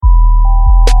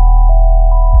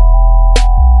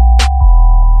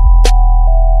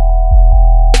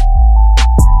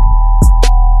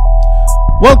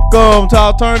Welcome to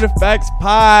Alternative Facts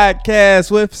Podcast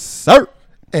with Sir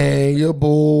and your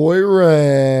boy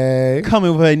Ray.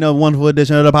 Coming with another wonderful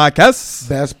edition of the podcast.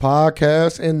 Best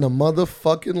podcast in the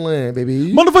motherfucking land,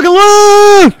 baby.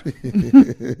 Motherfucking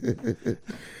land!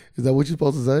 Is that what you're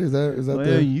supposed to say? Is that well,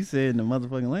 the... you said in the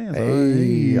motherfucking land. So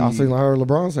Hey, I seen I heard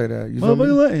LeBron say that. You feel me?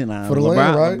 motherfucking land. Nah, For the LeBron,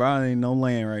 land, right? LeBron ain't no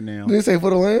land right now. Did he say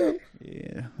for the land?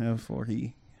 Yeah, that's before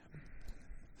he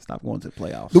stopped going to the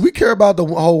playoffs. Do we care about the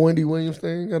whole Wendy Williams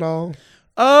thing at all?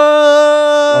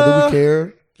 Or do we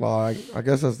care? Like, I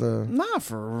guess that's the Not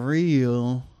for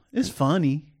real. It's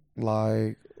funny.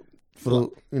 like for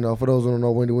those who don't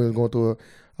know, Wendy Williams going through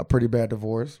a pretty bad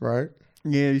divorce, right?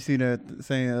 Yeah, you see that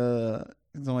saying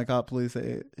somebody called police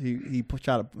said he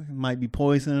might be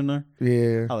poisoning her.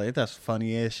 Yeah, I like that's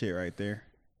funny ass shit right there.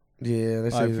 yeah. They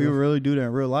Like, if you really do that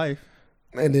in real life.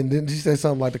 And then didn't she say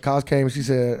something like the cops came and she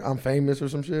said, "I'm famous" or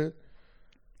some shit?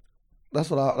 That's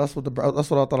what I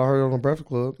thought I heard on the Breakfast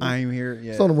Club. I ain't even hear it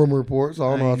yet. It's on the rumor report, so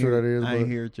I don't know how true that is. I ain't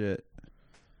hear it yet.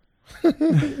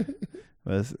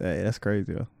 But hey, that's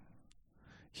crazy though.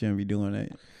 Shouldn't be doing that.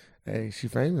 Hey, she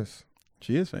famous.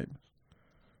 She is famous.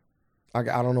 I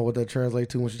don't know what that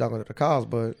translates to when she's talking to the cops,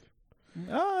 but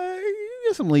You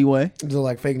get some leeway. is it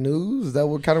like fake news? Is that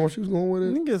what kind of what she was going with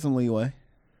You it? can get some leeway.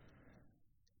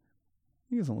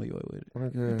 You get some leeway with it. I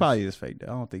guess. He probably is fake though. I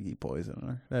don't think he poisoned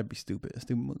her. That'd be stupid. A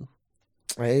stupid move.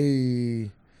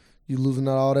 Hey, you losing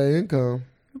out all that income.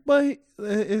 But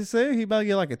it said he about to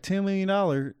get like a $10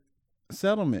 million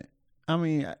settlement. I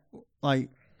mean, like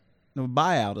the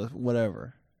buyout or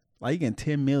whatever. Like, you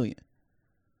getting $10 million.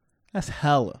 That's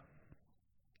hella.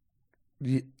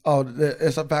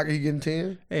 It's a fact he getting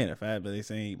 10 Ain't a fact, but they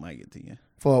saying he might get 10.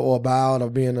 for a buyout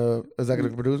of being a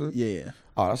executive producer. Yeah,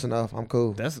 Oh, that's enough. I'm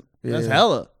cool. that's Yeah.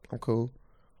 hella. I'm cool.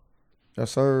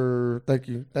 Yes, sir. Thank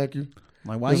you.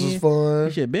 Like, why This he was fun.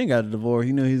 He should have been got a divorce.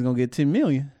 He knew he was gonna get $10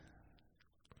 million.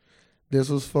 This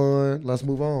was fun. Let's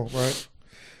move on, right?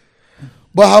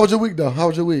 But how was your week, though? How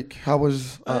was your week? How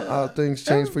was how things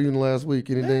changed for you in the last week?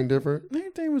 Anything different?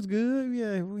 Everything was good.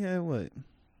 Yeah, we had what?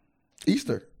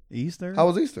 Easter. Easter. How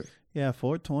was Easter? Yeah,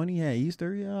 420. Yeah,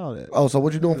 Easter. Yeah, all that. Oh, so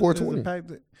what you doing It's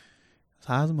 420? It's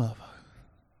high as a motherfucker.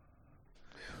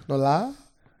 No lie?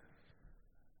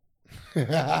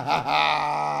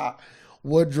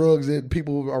 What drugs did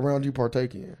people around you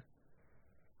partake in?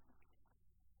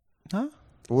 Huh?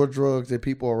 What drugs did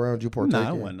people around you partake Nah,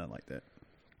 it in? wasn't nothing like that.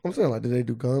 I'm saying, like, did they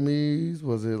do gummies?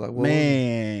 Was it like,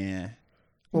 Man,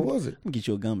 what was it? I'm gonna get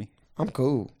you a gummy. I'm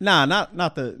cool. Nah, not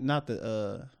the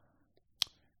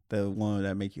one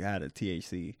that make you high, the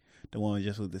THC. The one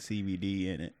just with the CBD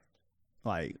in it.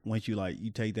 Like, once you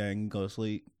take that and go to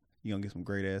sleep, you gonna get some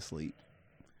great ass sleep.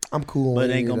 I'm cool. But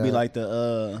it ain't gonna be like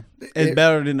the it's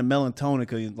better than the melatonin,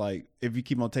 because like if you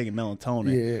keep on taking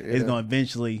melatonin, it's gonna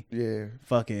eventually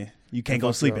fucking you can't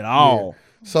go sleep at all.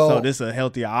 Yeah. So this is a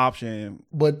healthier option.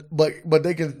 But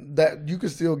they can you can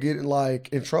still get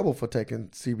in trouble for taking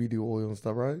CBD oil and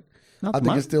stuff, right? I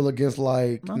think it's still against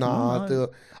I think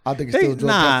it's still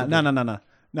drug testable.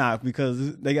 Nah,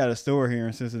 because they got a store here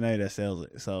in Cincinnati that sells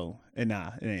it. So it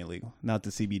ain't legal. Not the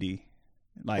CBD.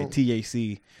 Like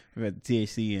THC, if it had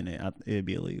THC in it, it'd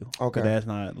be illegal. Okay. But that's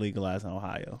not legalized in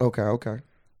Ohio. Okay.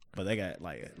 But they got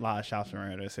like a lot of shops around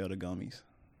here that sell the gummies.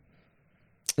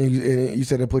 And you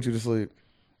said it put you to sleep.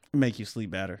 Make you sleep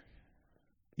better.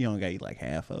 You don't gotta eat like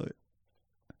half of it.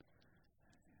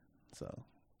 So I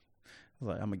was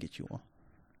like, I'm gonna get you one.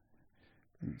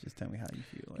 And just tell me how you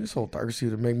feel. You're so thirsty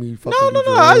to make me fucking. No.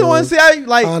 I just want to see how you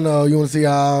like. I know you want to see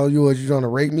how you trying to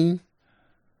rape me.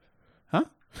 Huh?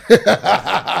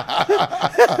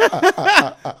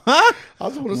 I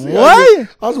just want to see what?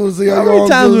 I just want to see how how many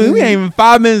times we ain't even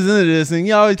 5 minutes into this, and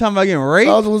you always talking about getting raped.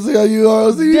 I just want to see how you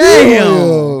are.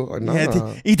 Damn. Like, You had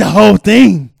to eat the whole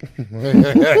thing.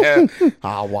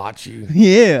 I'll watch you.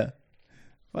 Yeah.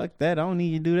 Fuck that. I don't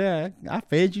need you to do that. I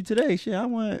fed you today. I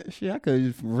could have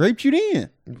just raped you then.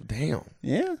 Damn.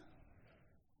 Yeah.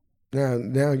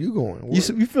 Now you going?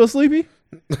 You feel sleepy?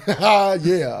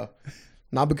 Yeah.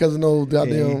 Not because of no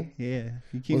goddamn. Yeah.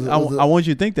 I want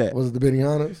you to think that. Was it the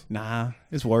Benihana's? Nah,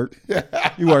 it's work.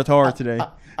 You worked hard today.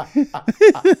 Was it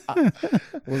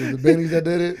the Bennies that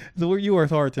did it? You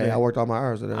worked hard today. Hey, I worked all my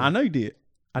hours today. I know you did.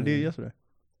 I did yesterday.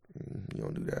 You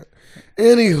don't do that.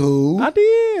 Anywho. I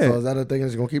did. So is that a thing that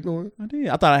you're going to keep doing? I did.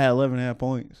 I thought I had 11.5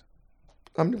 points.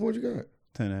 How many points you got?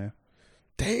 10.5.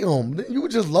 Damn. You were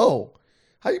just low.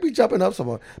 How you be jumping up so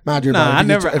much? Mind you, Nah,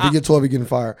 if you get 12, you getting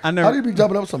fired. I never. How do you be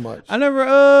jumping up so much? I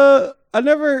never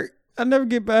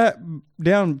get back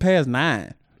down past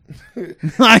 9.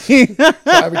 Like, so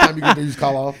every time you get there, you just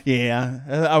call off. Yeah,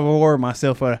 I reward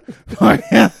myself for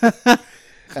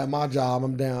At my job,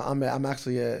 I'm down. I'm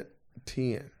actually at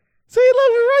 10. See,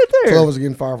 look right there. 12 is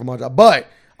getting fired from my job, but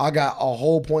I got a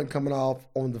whole point coming off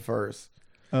on the 1st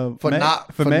for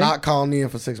not calling in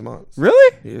for 6 months.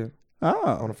 Really? Yeah. Oh,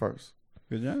 on the 1st.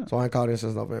 Good job. So I ain't called in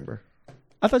since November.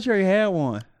 I thought you already had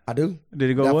one. I do. Did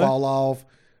it go that away? Fall off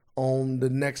on the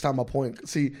next time I point.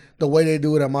 See, the way they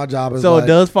do it at my job is so like, it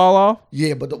does fall off?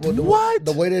 Yeah, but what?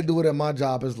 The way they do it at my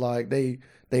job is like they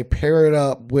pair it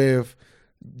up with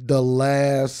the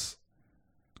last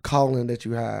calling that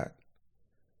you had.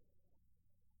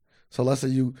 So let's say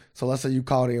you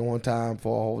called in one time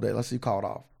for a whole day. Let's say you called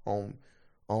off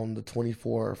on the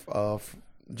 24th of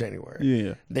January.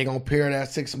 Yeah. They gonna pair that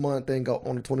 6 month thing go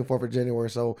on the 24th of January.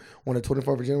 So when the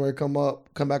 24th of January come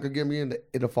back again,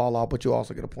 it'll fall off, but you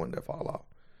also get a point that fall off.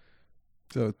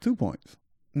 So 2 points.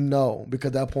 No,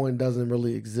 because that point doesn't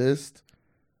really exist.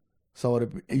 So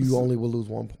you only will lose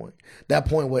 1 point. That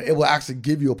point it will actually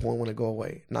give you a point when it go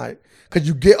away. Not because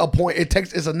you get a point.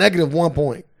 It's a negative 1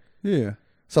 point. Yeah.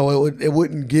 So it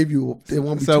wouldn't give you. It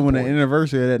won't be. So when points. the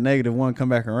anniversary of that -1 come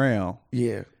back around,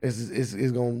 yeah, it's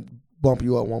gonna bump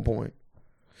you up 1 point.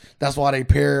 That's why they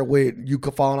pair it with you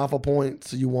falling off a point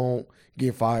so you won't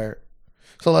get fired.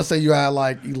 So let's say you had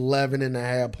like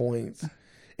 11.5 points,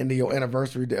 and then your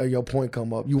anniversary your point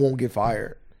come up, you won't get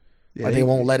fired. Yeah, like they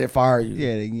won't let it fire you.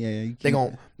 Yeah.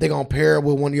 They gonna pair it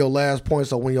with one of your last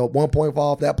points. So when your 1 point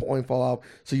fall off, that point fall off,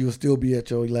 so you'll still be at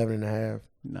your 11.5.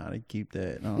 Nah, they keep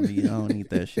that. I don't need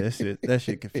that shit. That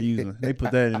shit confusing. They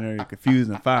put that in there to confuse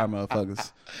and fire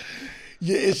motherfuckers.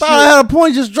 Yeah, if I had a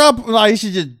point just drop, like it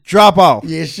should just drop off.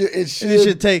 Yeah, it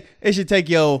should take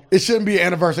your. It shouldn't be an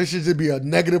anniversary. It should just be a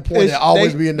negative point. It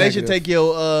always be a negative. They should take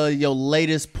your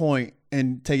latest point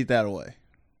and take that away.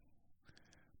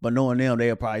 But knowing them,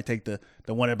 they'll probably take the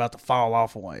one about to fall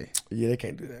off away. Yeah, they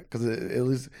can't do that because at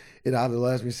least it either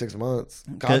lasts me 6 months.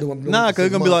 Because it's gonna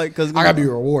be like I gotta be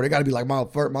rewarded. It gotta be like my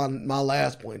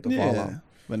last point to fall off.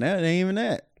 But now it ain't even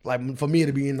that. Like for me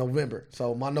to be in November,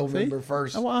 so my November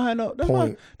 1st. That's why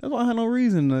I had no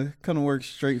reason to come to work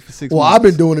straight for 6 months. Well, I've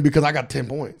been doing it because I got 10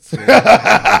 points.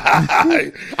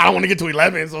 I don't want to get to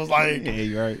 11, so it's like yeah,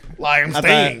 you're right. Like I'm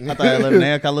staying. I thought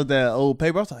 11.5. I looked at old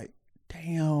paper. I was like,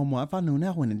 damn, if I knew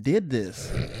that when it did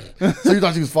this. So you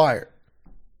thought you was fired?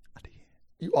 I did.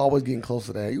 You always getting close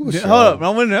to that. You was hold up. I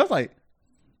went in there. I was like,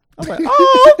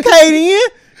 oh, okay then.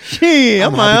 Shit,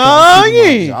 I'm like, oh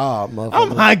yeah. I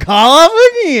might call up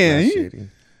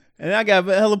again. And I got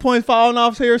hella points falling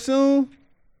off here soon.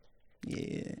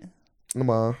 Yeah. Come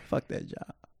on. Fuck that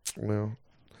job. Well,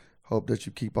 hope that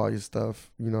you keep all your stuff.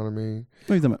 You know what I mean?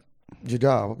 What are you talking about? Your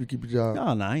job. Hope you keep your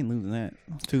job. No, I ain't losing that.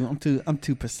 I'm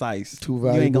too precise. Too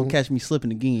valuable. You ain't gonna catch me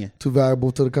slipping again. Too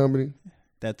valuable to the company.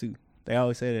 That too. They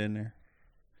always say that in there.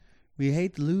 We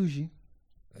hate to lose you.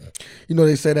 You know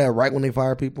they say that right when they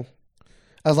fire people.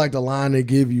 That's like the line they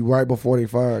give you right before they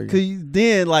fire you. Cause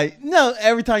then,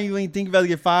 every time you ain't think about to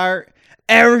get fired,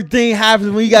 everything happens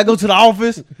when you gotta go to the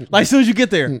office. Like as soon as you get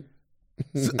there,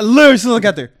 literally as soon as I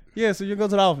got there. Yeah, so you go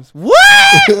to the office. What?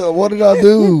 What did I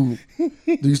do?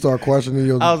 Do you start questioning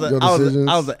your decisions?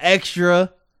 I was an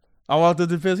extra. I walked up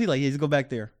to the field. He's like, yeah, just go back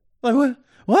there. Like, what?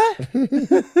 What?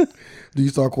 Do you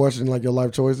start questioning like your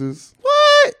life choices?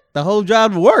 What? The whole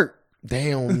job to work.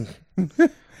 Damn.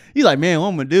 He's like, man, what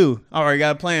I'm going to do? I already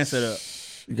got a plan set up.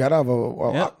 You got to have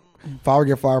a... If I ever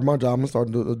get fired from my job, I'm going to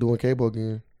start doing cable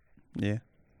again. Yeah.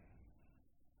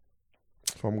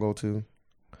 That's what I'm going to go to.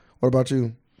 What about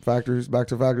you? Factories? Back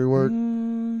to factory work?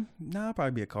 Nah, I'll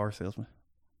probably be a car salesman.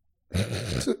 I'm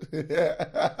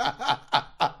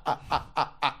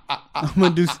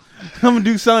gonna do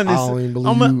something. I don't even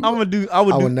believe you. I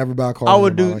would never buy a car. I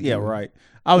would do. Yeah, right.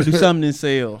 I would do something in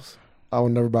sales. I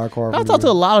would never buy a car. I talk to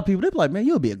a lot of people. They're like, man,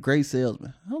 you'll be a great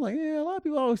salesman. I'm like, yeah, a lot of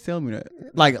people always tell me that.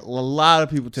 Like, a lot of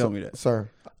people tell me that. Sir.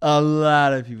 A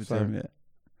lot of people tell me that.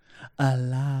 A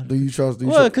lot. Do you trust?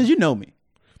 Well, because you know me.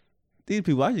 These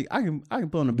people, I can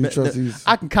put on the best.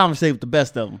 I can conversate with the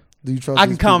best of them. Do you trust? I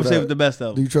can conversate with the best of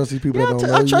them. Do you trust these people that don't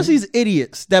know I trust these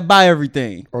idiots that buy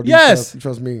everything. Or do yes. You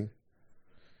trust me?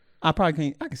 I probably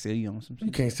can't. I can sell you on some shit.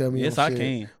 You can't sell me. Yes, on I shit.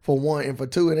 can. For one, and for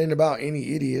two, it ain't about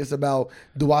any idiot. It's about,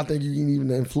 do I think you can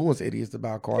even influence idiots to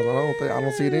buy cars? I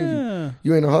don't see it in you.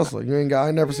 You ain't a hustler. I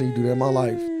ain't never seen you do that in my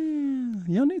life.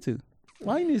 You don't need to.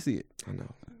 Why you need to see it? I know.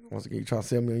 Once again, you trying to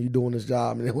sell me on you doing this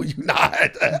job, and then you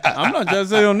not. I'm not trying to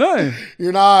sell you on nothing.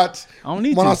 You're not. I don't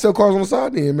need Why to. not sell cars on the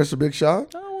side then, Mr. Big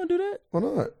Shot? I don't want to do that. Why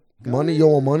not? Money? You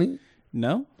want money?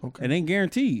 No. Okay. It ain't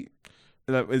guaranteed.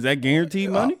 Is that guaranteed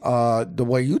money? The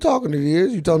way you talking it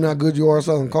is. You tell me how good you are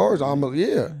selling cars.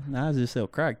 Yeah. Nah, I just sell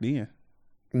crack then.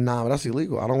 Nah, but that's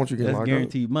illegal. I don't want you getting locked up. That's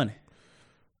guaranteed money.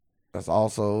 That's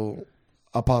also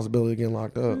a possibility of getting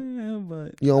locked up. Yeah,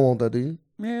 but You don't want that, do you?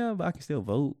 yeah, but I can still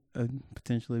vote and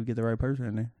potentially get the right person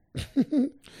in there.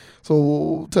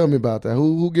 So tell me about that.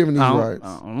 Who giving these rights?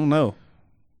 I don't know.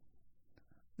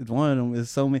 It's one of them.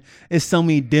 It's so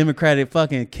many Democratic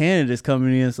fucking candidates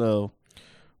coming in. So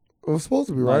It was supposed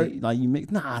to be like, right. Like you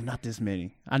make not this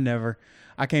many. I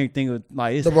can't think of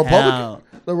like it's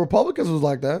The Republicans was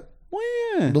like that.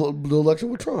 When The election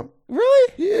with Trump.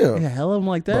 really? Yeah. Yeah, hell of them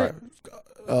like that.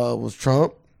 Was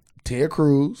Trump, Ted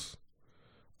Cruz,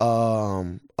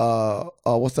 what's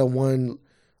that one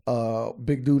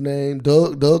big dude named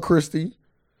Doug Christie,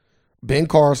 Ben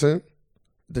Carson,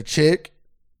 the chick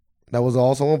that was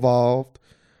also involved,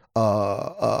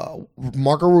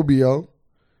 Marco Rubio,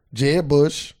 Jeb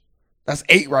Bush. That's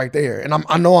 8 right there. And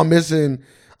I know I'm missing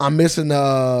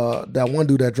that one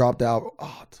dude that dropped out.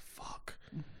 Oh fuck.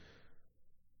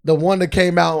 The one that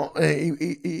came out and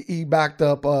he backed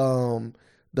up the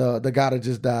guy that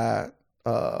just died.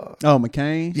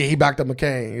 McCain. Yeah, he backed up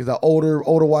McCain. He's an older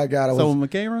white guy. That So was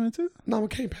McCain running too? no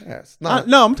McCain passed. No,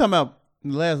 I'm talking about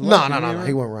the last. No.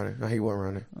 He wasn't running. No, he wasn't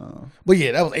running. Oh, But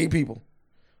yeah, that was 8 people.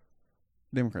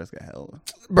 Democrats got hell.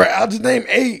 Bro, I just named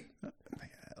 8.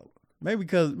 Maybe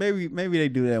because maybe they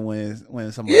do that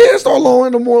when somebody Yeah, start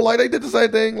lowering them more. Like they did the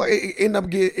same thing. Like it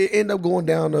ended up going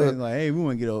down it's to. like, hey, we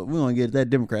want to get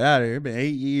that Democrat out of here. It's been 8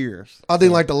 years. I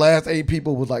think like the last 8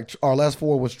 people was like our last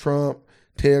 4 was Trump,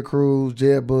 Ted Cruz,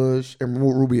 Jeb Bush, and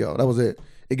Rubio. That was it.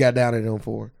 It got down to them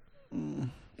 4.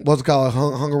 What's it called?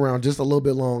 Hung around just a little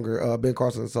bit longer. Ben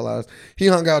Carson is the last. He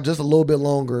hung out just a little bit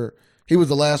longer. He was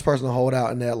the last person to hold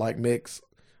out in that like mix.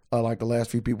 Like the last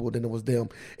few people, then it was them,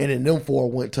 and then them 4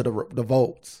 went to the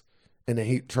votes, and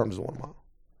then Trump just won them all.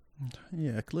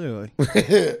 Yeah, clearly.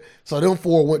 So them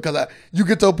 4 went because you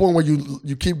get to a point where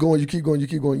you keep going, you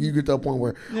get to a point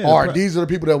where all right, these are the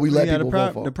people that we let people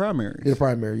vote for. The primaries. Yeah, the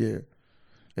primary, yeah,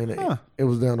 and it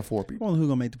was down to 4 people. Well, who's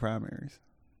gonna make the primaries?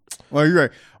 Well, you're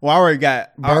right. Well, I already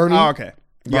got Bernie. Okay,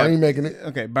 Bernie making it.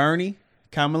 Okay, Bernie,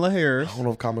 Kamala Harris. I don't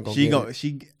know if Kamala gonna get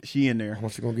it. She in there. I don't know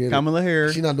if she gonna get Kamala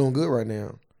Harris. She's not doing good right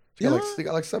now. She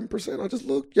got like 7%. I just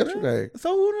looked yesterday.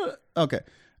 So okay,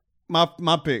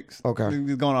 my picks. Okay,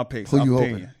 we're going off picks. Who you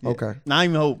hoping? Yeah. Okay, not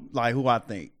even hope like who I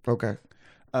think. Okay,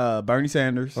 Bernie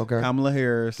Sanders. Okay, Kamala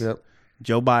Harris. Yep.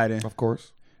 Joe Biden. Of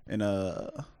course. And I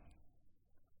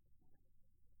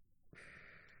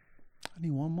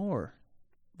need one more.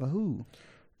 But who?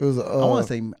 It was. What was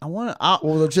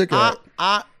the chick at?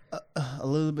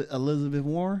 Elizabeth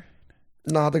Warren.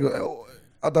 No, I thought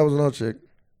it was another chick.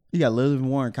 You got Elizabeth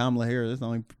Warren, Kamala Harris. That's the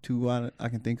only 2 I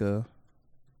can think of.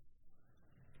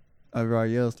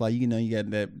 Everybody else, like you got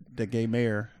that gay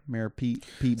mayor Pete.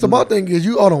 So my thing is,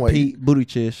 hold on, wait. Pete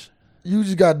Buttigieg. You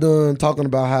just got done talking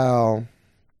about how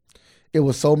it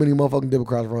was so many motherfucking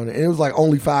Democrats running, and it was like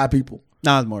only 5 people.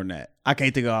 No, it's more than that. I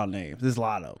can't think of all the names. There's a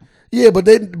lot of them. Yeah, but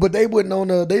they wouldn't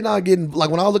know they not getting like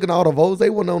when I was looking at all the votes, they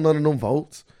wouldn't know none of them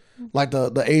votes. Like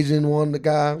the Asian one, the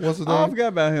guy, what's his name? I forgot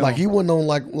about him. Like he wouldn't know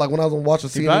like when I was watching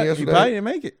CNN yesterday. He probably didn't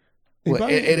make it. Well,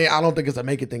 I don't think it's a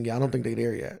make it thing yet. I don't think they're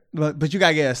there yet. But you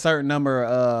gotta get a certain number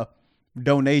of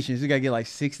donations. You gotta get like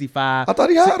 65. I thought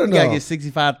he had enough. You gotta get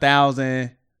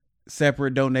 65,000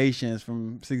 separate donations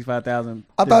from 65,000.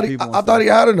 I thought he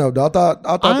had enough. Though. I thought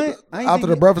after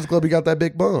the Breakfast Club he got that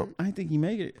big bump. I didn't think he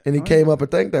made it. And he came up and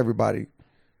thanked everybody.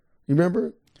 You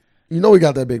remember? You know he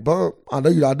got that big bump. I know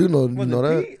you. I do know. You know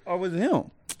that. Pete or was it him?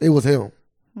 It was him.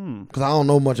 Because I don't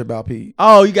know much about Pete.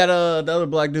 Oh, you got the other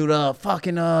black dude.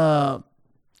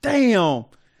 Damn.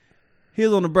 He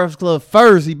was on the Breakfast Club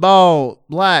first. He bald,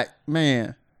 black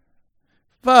man.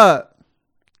 Fuck.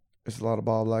 It's a lot of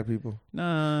bald black people.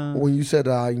 Nah. When you said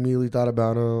that, I immediately thought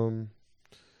about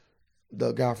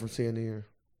the guy from CNN.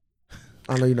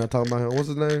 I know you're not talking about him. What's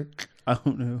his name? I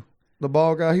don't know. The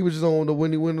bald guy. He was just on the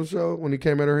Wendy Williams show when he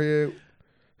came at her head.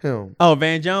 Him. Oh,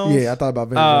 Van Jones? Yeah, I thought about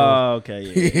Van Jones. Oh, okay.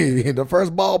 Yeah. The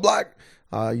first bald black.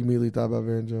 You immediately thought about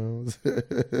Van Jones.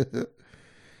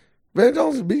 Van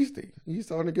Jones is beastie. He's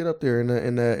starting to get up there in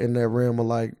that realm of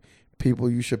like people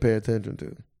you should pay attention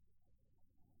to.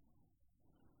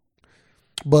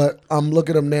 But I'm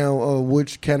looking up now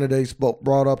which candidates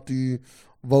brought up the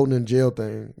voting in jail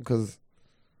thing because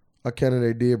a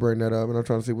candidate did bring that up, and I'm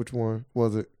trying to see which one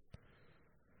was it.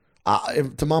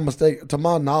 To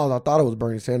my knowledge, I thought it was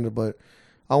Bernie Sanders, but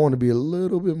I want to be a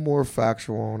little bit more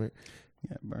factual on it.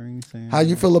 Yeah, Bernie Sanders. How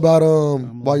you feel about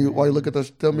while you look at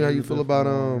this? Tell me how you feel about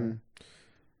Endgame.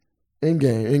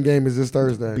 Endgame is this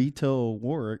Thursday. Beto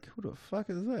Warwick. Who the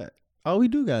fuck is that? Oh, we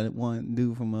do got one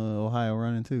dude from Ohio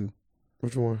running too.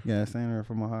 Which one? Yeah, senator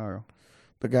from Ohio.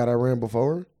 The guy that ran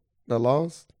before that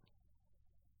lost.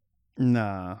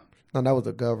 Nah, no, that was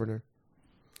the governor.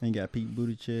 And you got Pete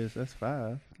Buttigieg. That's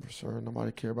 5. For sure.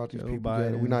 Nobody care about these Joe people.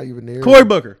 Biden. We're not even there. Cory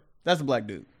Booker. That's a black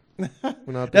dude. We're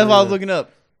not That's why I was looking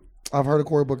up. I've heard of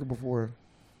Cory Booker before.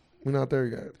 We're not there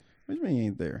yet. What do you mean you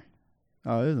ain't there?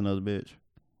 Oh, there's another bitch.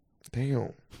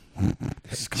 Damn.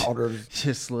 Just called her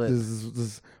Just slipped.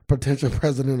 this potential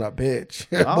president a bitch.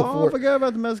 Oh, I forgot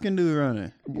about the Mexican dude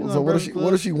running. So what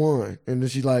does she want? And then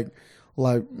she like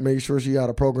make sure she got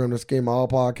a program to skim all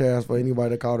podcasts for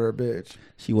anybody that called her a bitch.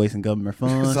 She wasting government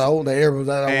funds. So the air was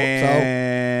that.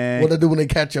 So what they do when they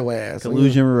catch your ass?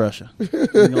 Collusion with Russia.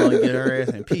 You gonna get her ass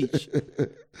impeached.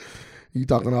 You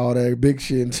talking all that big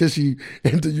shit until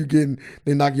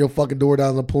they knock your fucking door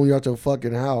down and pull you out your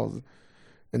fucking house.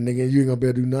 And then you ain't gonna be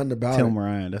able to do nothing about Tim it.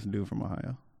 Ryan, that's a dude from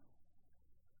Ohio.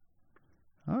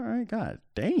 All right, god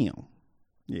damn.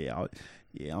 I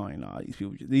don't know.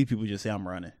 These people just say I'm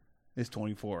running. It's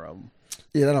 24 of them.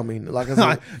 Yeah, that don't mean like I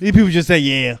said. These people just say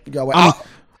yeah.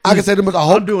 I can say them, but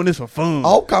I'm doing this for fun. I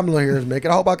hope Kamala Harris make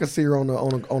it. I hope I can see her on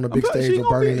the big stage with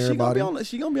Bernie and everybody.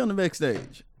 She gonna be on the big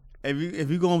stage. If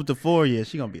you going with the 4, yeah,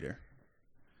 she gonna be there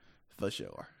for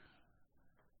sure.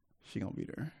 She gonna be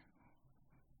there.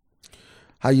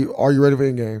 Are you ready for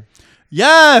Endgame?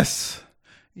 Yes.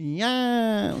 3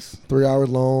 hours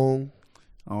long.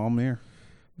 Oh, I'm there.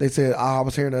 They said I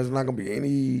was hearing there's not gonna be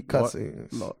any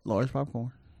cutscenes. Large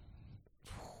popcorn.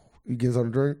 You getting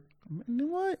something to drink?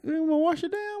 What? You wanna wash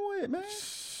it down with, man?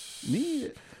 Need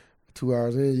it. 2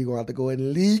 hours in, you're gonna have to go ahead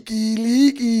and leaky.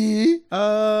 You're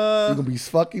gonna be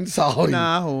fucking salty.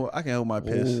 Nah, I can hold my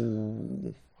piss.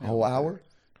 Ooh, a whole hour?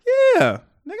 Yeah.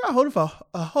 Nigga, I hold it for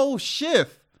a whole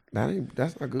shift.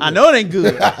 That's not good. I know it ain't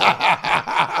good.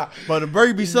 But the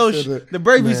break be so short.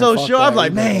 I'm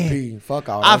like, man, fuck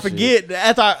all I that forget. shit.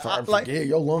 After I forget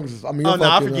your lungs. I mean,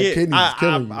 I forget. Kidneys is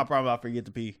killing you. I probably forget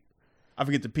to pee. I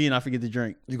forget to pee and I forget to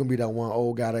drink. You're gonna be that one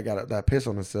old guy that got that piss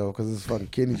on himself because it's fucking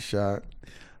kidney shot.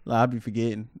 I be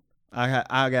forgetting.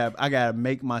 I gotta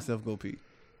make myself go pee.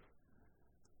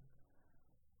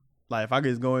 Like if I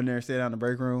just go in there and sit down in the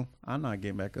break room, I'm not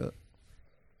getting back up.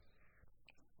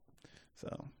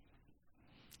 So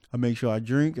I make sure I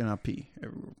drink and I pee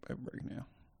every break now.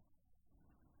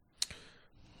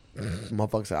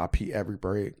 Motherfucker said I pee every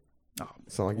break. Oh,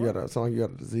 sound like you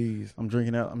got a disease. I'm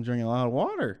drinking a lot of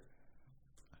water.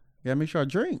 You gotta make sure I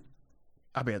drink.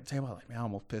 I be at the table, I'm like, man, I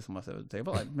almost pissed myself at the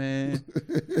table. Like, man.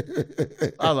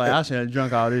 I was like, I should have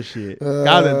drunk all this shit. I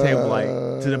was at the table, like,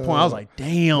 to the point I was like,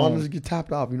 damn. Why don't you get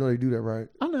topped off? You know they do that, right?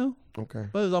 I know. Okay.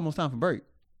 But it was almost time for break.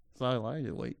 So I was like, I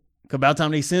just wait. Because by the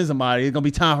time they send somebody, it's going to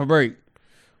be time for break.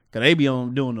 Because they be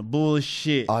on doing the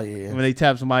bullshit. Oh, yeah. When they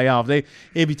tap somebody off, it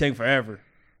be taking forever.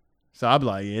 So I be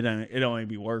like, yeah, it don't even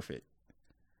be worth it.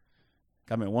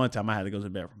 I mean, one time I had to go to the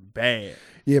bathroom bad.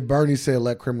 Yeah, Bernie said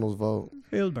let criminals vote.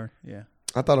 It was Bernie, yeah.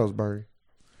 I thought it was Bernie.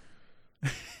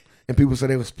 And people said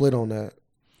they were split on that.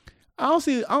 I don't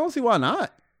see why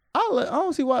not. I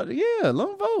don't see why. Yeah, let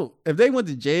them vote. If they went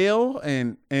to jail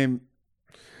and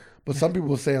but some people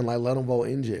were saying like let them vote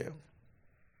in jail.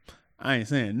 I ain't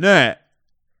saying that.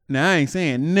 Now I ain't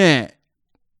saying that.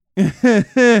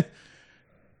 Let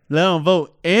them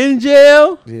vote in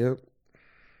jail. Yep.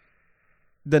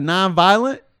 The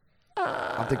non-violent.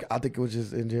 I think it was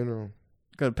just in general.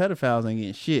 Because pedophiles ain't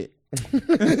getting shit.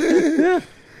 Here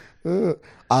we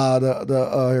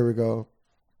go.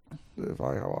 If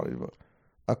I have all these,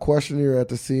 a questionnaire at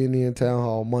the CNN town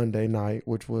hall Monday night,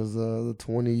 which was the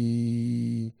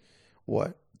 2nd?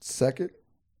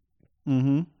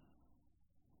 Mm-hmm.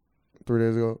 3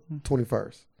 days ago,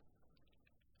 21st.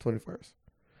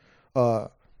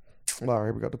 All right,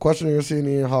 here we go. The questionnaire at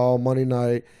CNN hall Monday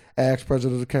night asked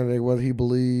presidential candidate whether he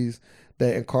believes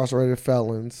that incarcerated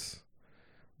felons,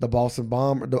 the Boston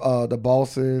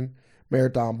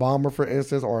Marathon bomber, for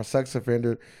instance, or a sex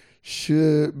offender,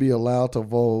 should be allowed to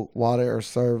vote while they are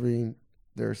serving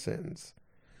their sentence.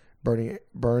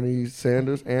 Bernie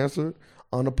Sanders answered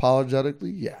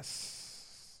unapologetically,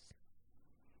 yes.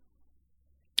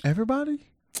 Everybody?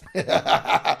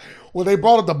 Well, they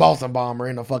brought up the Boston bomber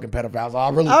and the fucking pedophiles.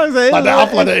 I feel like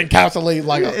they encapsulate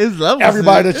like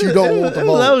everybody that you don't want to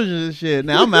vote. Levels of shit.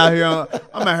 Now I'm out here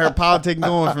politicking,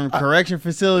 going from correction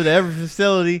facility to every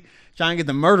facility, trying to get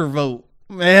the murder vote.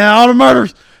 Man, all the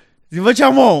murders. What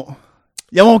y'all want?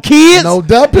 Y'all want kids? No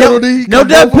death penalty. No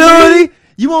death penalty.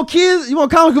 You want kids? You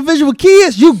want conjugal vision with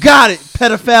kids? You got it,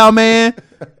 pedophile man.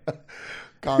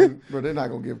 Bro, they're not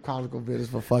gonna give conjugal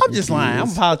visits for fucking. I'm just lying. I'm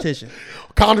a politician.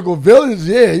 Conjugal visits,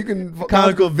 yeah, you can.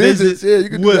 Conjugal visits, yeah, you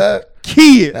can do that.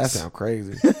 Kids. That sounds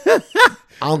crazy. I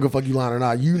don't give a fuck you lying or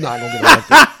not. You not gonna get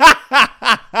elected.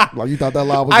 Like you thought that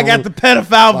lie was I got the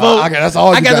pedophile vote. That's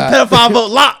all you got. I got the pedophile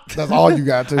vote locked. That's all you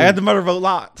got too. I got the murder vote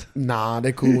locked. Nah,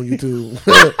 they cool on you too.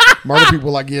 Murder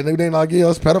people like, yeah, they like, yeah,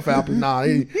 it's pedophile. But nah,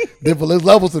 there's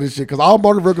levels to this shit. Because all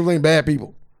murder victims ain't bad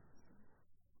people.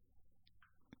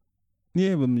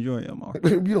 Yeah, but majority of them are.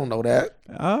 You don't know that.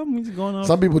 I'm just going off.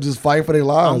 Some people just fight for their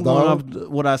lives, I'm going dog. off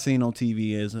what I seen on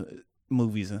TV as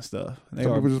movies and stuff. Some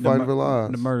people just fighting for their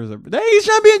lives. The murders are. They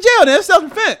shouldn't be in jail. That's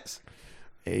self-defense.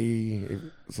 Hey,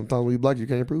 sometimes when you black, you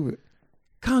can't prove it.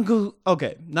 Congo.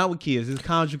 Okay, not with kids. It's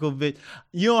conjugal visit.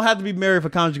 You don't have to be married for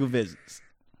conjugal visits.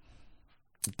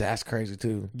 That's crazy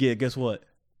too. Yeah, guess what?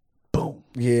 Boom.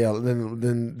 Yeah,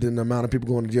 then the amount of people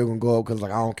going to jail gonna go up because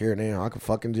like I don't care now. I can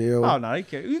fuck in jail. Oh no, they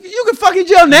care. You can fuck in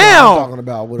jail No, now. I'm talking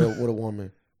about with a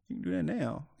woman. You can do that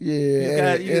now.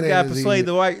 Yeah, You just got to persuade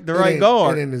the right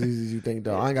guard. It ain't as easy as you think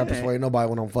though. I ain't got to persuade nobody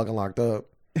when I'm fucking locked up.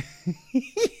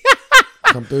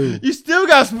 Come through. You still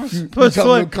got to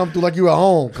persuade. Come through like you at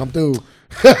home. Come through.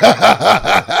 Not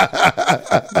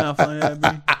funny that be.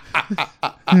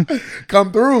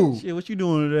 Come through. Shit, what you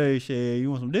doing today? Shit, you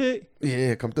want some dick?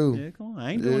 Yeah, come through. Yeah, come on.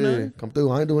 I ain't doing nothing. Come through.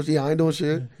 I ain't doing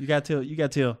shit. You got to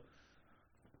tell.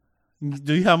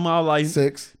 Do you have them all like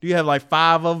 6? Do you have like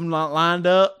 5 of them lined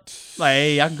up? Like,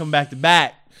 hey, I can come back to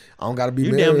back. I don't gotta be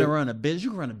You married. damn near run a business.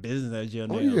 You can run a business out of jail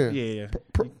now. Oh, yeah. Yeah.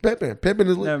 Pimping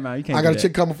is. Never mind. You can't. I got a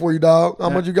chick coming for you, dog. How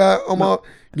much you got?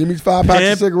 Give me 5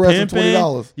 packs of cigarettes for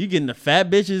 $20. You getting the fat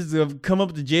bitches to come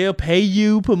up to jail, pay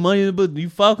you, put money in the book. You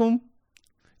fuck them.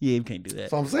 Yeah, you can't do that.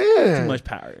 That's what I'm saying. Too much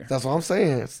power. That's what I'm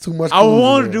saying. It's too much. I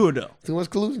want to do it though. Too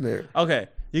much collusion there. Okay,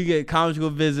 you get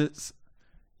conjugal visits.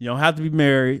 You don't have to be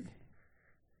married,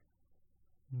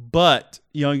 but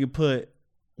you only can put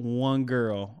one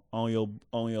girl on your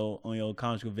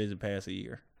conjugal visit pass a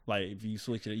year. Like if you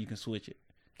switch it, you can switch it.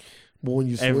 But when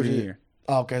you switch every it, year.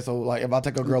 Okay, so like if I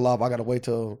take a girl off, I gotta wait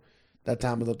till that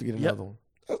time is up to get another one.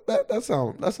 That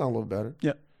sound a little better.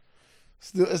 Yep.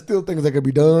 It's still things that could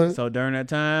be done. So during that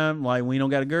time, like when you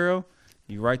don't got a girl,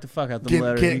 you write the fuck out the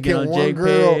letter. You get Can on one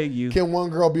JPEG. can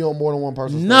one girl be on more than one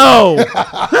person's No.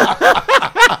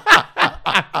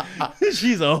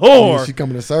 She's a whore. Yeah, she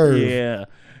coming to serve. Yeah.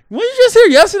 When you just here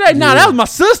yesterday? Nah, that was my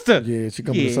sister. Yeah, she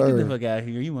coming to serve. Get the fuck out of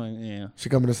here. You want? Yeah. She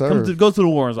coming to serve. Go to the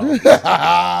warrants office.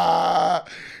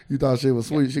 You thought she was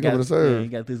sweet. She coming to serve. Yeah, you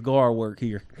got this guard work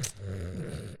here.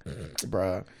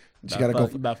 Bruh. She About gotta go.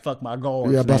 You about to fuck my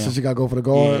guards. Yeah, now. but she gotta go for the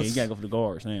guards. Yeah, you gotta go for the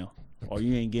guards now, or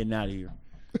you ain't getting out of here.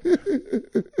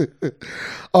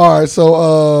 All right, so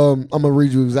I'm gonna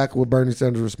read you exactly what Bernie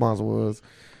Sanders' response was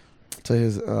to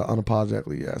his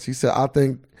unapologetically yes. He said, "I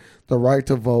think the right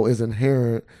to vote is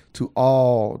inherent to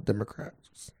all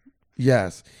Democrats.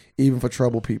 Yes, even for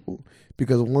troubled people,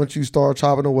 because once you start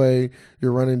chopping away,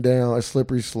 you're running down a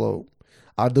slippery slope.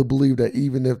 I do believe that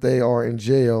even if they are in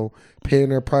jail, paying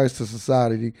their price to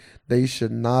society, they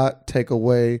should not take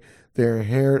away their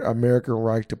inherent American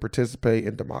right to participate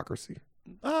in democracy."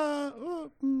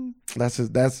 That's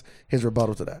his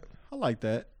rebuttal to that. I like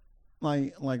that.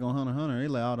 Like on Hunter x Hunter, they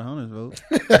let all the hunters vote.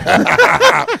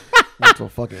 That's a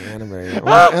fucking anime.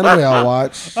 Anime I'll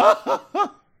watch.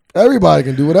 Everybody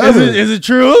can do whatever. Is it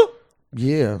true?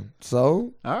 Yeah.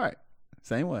 So. All right.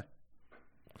 Same way.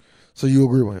 So you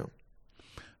agree with him?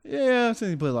 Yeah,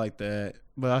 since you put it like that.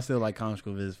 But I still like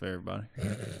conjugal visits for everybody.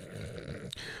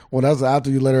 Well, that's after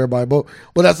you let everybody vote.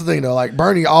 But that's the thing, though. Like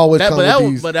Bernie always comes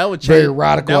with these very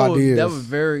radical ideas. That was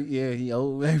very he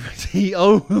old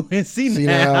and see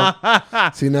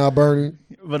now. See now, Bernie.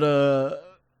 But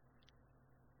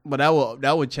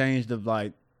that would change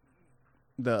the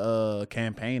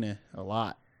campaigning a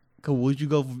lot. Cause would you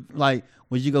go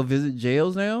visit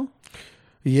jails now?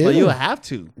 Yeah, well, you would have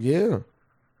to. Yeah.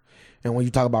 And when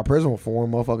you talk about prison reform,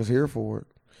 motherfuckers here for it.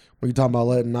 When you talk about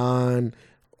letting I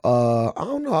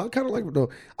don't know. I kind of like it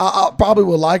though. I probably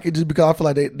would like it just because I feel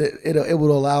like it would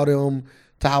allow them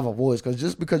to have a voice. Because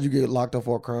just because you get locked up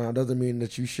for a crime doesn't mean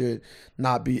that you should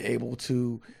not be able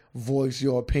to voice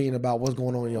your opinion about what's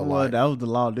going on in your life. That was the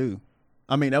law do.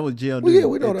 I mean, that was jail do. Well, yeah,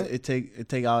 we know that. It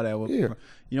take all that. Yeah.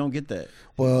 You don't get that.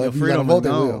 Well, if you got to vote,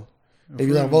 they will. If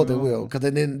you got to vote, they will. Because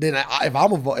then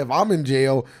if I'm in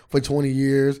jail for 20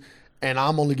 years. And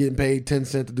I'm only getting paid 10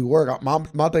 cents to do work.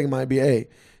 My thing might be, hey,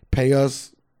 pay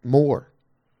us more,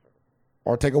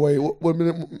 or take away what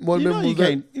amendment was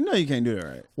that? You know you can't do that,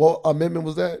 right? What amendment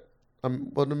was that?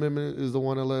 What amendment is the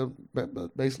one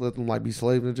that basically let them like be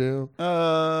slaves in jail?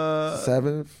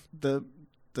 7th. The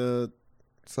 7th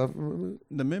amendment.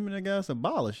 The amendment that got us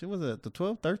abolished. It was the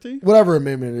 12th, 13th. Whatever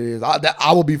amendment it is,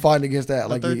 I will be fighting against that. The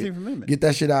like 13th amendment. Get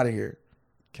that shit out of here.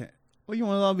 Well, you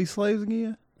want to all be slaves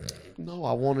again? No,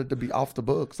 I want it to be off the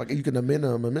books. Like you can amend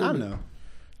them. I know.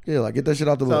 Yeah, like get that shit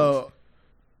out the books.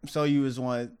 So you just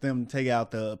want them to take out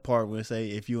the part where say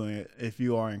if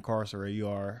you are incarcerated, you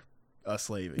are a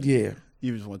slave. Yeah.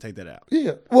 You just want to take that out.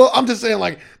 Yeah. Well, I'm just saying,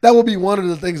 like, that would be one of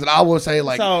the things that I would say,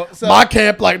 like, So my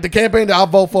camp, like, the campaign that I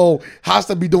vote for has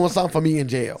to be doing something for me in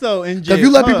jail. So in jail, if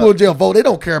you let people in jail vote, they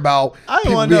don't care about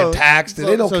people being taxed, and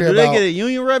they don't care do about. they get a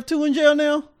union rep too in jail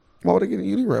now? What would they get a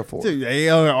union rep for? Dude, they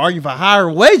are arguing for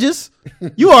higher wages.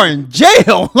 You are in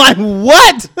jail. Like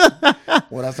what?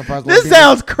 Well, that's the part. This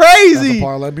sounds crazy. That's the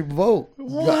part letting people vote.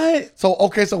 What? So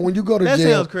when you go to That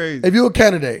jail, sounds crazy. if you're a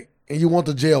candidate and you want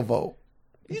the jail vote,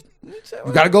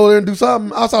 you got to go there and do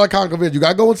something outside of convent. You got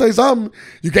to go and say something.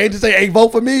 You can't just say, "Hey, vote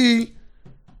for me."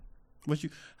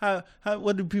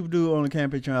 What do people do on the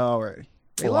campaign trail already?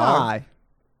 They Lie. lie.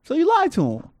 So you lie to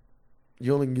them.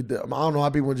 You only can get that. I don't know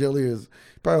how people in jail is.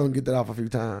 Probably only get that off a few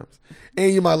times.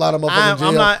 And you might lie to motherfuckers in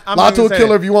jail. Lie to a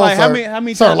killer if you want, sir. How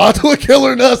many sir, times? lie to a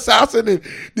killer and an assassin and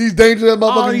these dangerous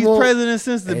motherfuckers. All these presidents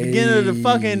since the beginning of the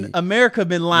fucking America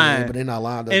been lying. Yeah, but they're not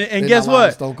lying. And guess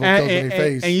what?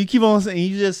 And you keep on saying,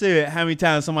 you just said how many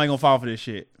times somebody gonna fall for this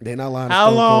shit. They're not lying. How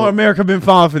long America been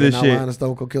falling for this shit? They're not lying to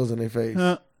Stone Cold kills in their face.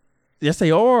 Yes, they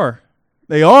are.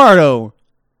 They are though.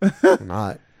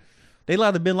 Not. They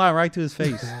lied to Ben Laden right to his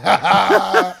face.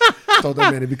 Told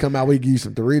that man if you come out, we give you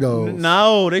some Doritos.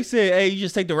 No, they said, "Hey, you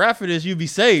just take the rap for this, you'll be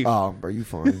safe." Oh, bro, you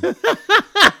funny.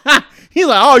 He's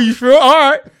like, "Oh, you sure?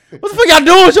 All right. What the fuck y'all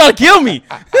doing trying to kill me?"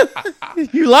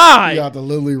 You lied. You got to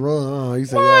literally run. He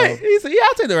said, what? He said, "Yeah,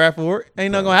 I'll take the rap for it.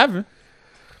 Ain't nothing gonna happen."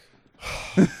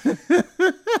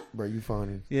 Bro, you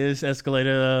funny. Yeah, it's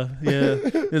escalated.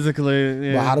 It's escalated.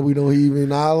 Yeah. But how do we know he even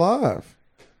not alive?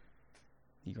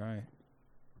 You right.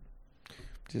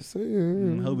 Just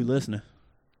saying. Hope he listening.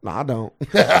 No, I don't.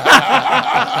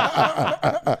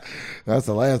 That's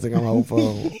the last thing I'm hoping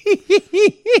for.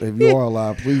 If you are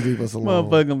alive, please leave us alone.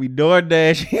 Motherfucker gonna be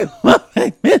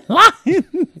DoorDash. Been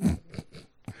lying.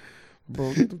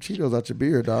 Bro, get them Cheetos out your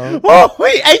beard, dog. Oh,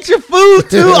 he ate your food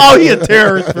too. Oh, he a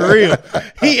terrorist for real.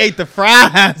 He ate the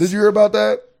fries. Did you hear about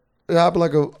that? It happened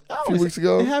like a few weeks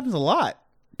ago. It happens a lot.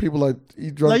 People like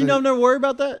he drunk. Like you don't never worry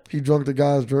about that. He drunk the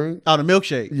guy's drink. Oh, the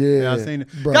milkshake. Yeah, I seen it.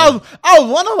 bro. I was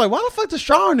wondering, like, why the fuck the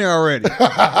straw in there already? And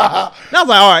I was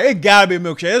like, all right, it gotta be a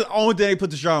milkshake. That's the only thing they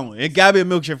put the straw in. It gotta be a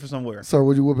milkshake for somewhere. So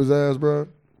would you whoop his ass, bro?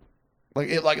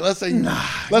 Let's say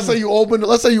you open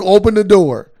the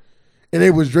door, and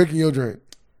they was drinking your drink.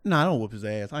 Nah, I don't whoop his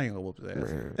ass. I ain't gonna whoop his ass.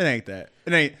 Man. It ain't that.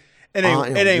 It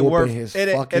ain't worth worth his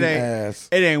fucking ass.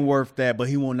 It ain't worth that. But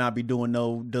he will not be doing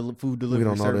no food delivery We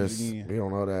don't know service this. again. We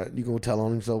don't know that. You gonna tell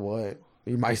on him? So what?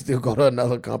 He might still go to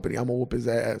another company. I'm gonna whoop his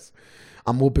ass.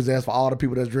 I'm gonna whoop his ass for all the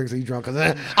people that drinks he drunk. Cause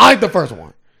I ain't the first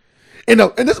one. And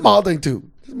this is my other thing too.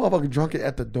 This motherfucker drunk it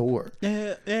at the door.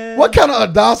 Yeah. What kind of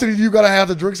audacity do you gotta have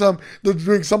to drink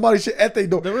somebody's shit at their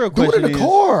door? The real Do question it in the is,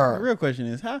 car. The real question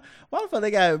is, why the fuck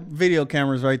they got video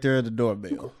cameras right there at the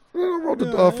doorbell? They don't want the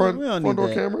We don't front need door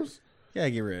that. cameras. Yeah,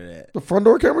 get rid of that. The front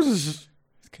door cameras is just.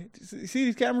 See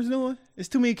these cameras doing? It's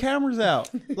too many cameras out.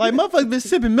 Like motherfuckers been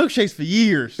sipping milkshakes for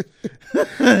years.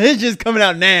 It's just coming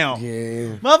out now.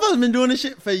 Yeah. Motherfuckers been doing this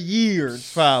shit for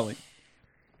years, probably.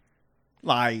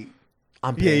 Like,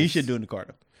 I'm yeah, you pissed. should do it in the car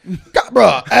though. God,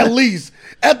 bro, at least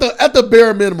at the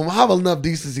bare minimum, have enough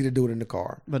decency to do it in the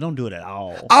car. But don't do it at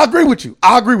all. I agree with you.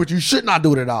 You should not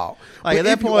do it at all. Like But at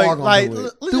that if you point, are gonna like do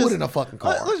let's it just- in a fucking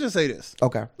car. Let's just say this.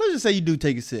 Okay. Let's just say you do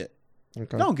take a sip.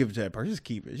 Okay. Don't give it to that person. Just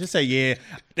keep it. Just say, yeah,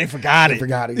 they forgot it.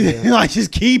 Forgot it. Yeah. Like,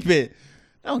 just keep it.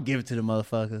 Don't give it to the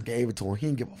motherfucker. Gave it to him. He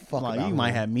didn't give a fuck Like, about you him.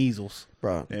 might have measles.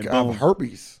 Bro, And got boom.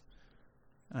 herpes.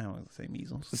 I don't want to say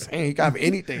measles. The same. He got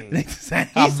anything. They the same.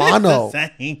 A It's mono. the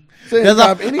same. Saying That's you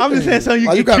all- got anything. I'm just saying something you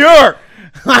Like, can you got- cure.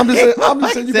 I'm just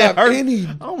saying you Said got herpes. any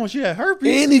I almost you had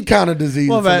herpes. any kind of disease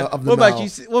What of about, the what about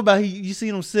mouth. you? What about you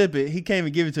seen him sip it? He can't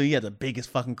even give it to you. He had the biggest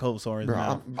fucking cold sore in his Bro,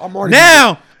 mouth. I'm already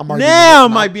Now now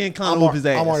might be inclined to whoop his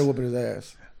ass. I'm already whooping his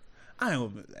ass. I ain't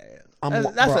whooping his ass. I'm-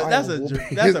 That's bro, I that's am a whooping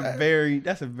that's his a ass. very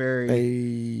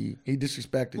He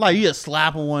disrespected. like you just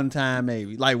slap him one time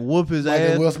maybe like whoop his like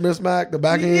the ass. Will Smith smack, the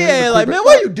backhand. Yeah, the like quick- man,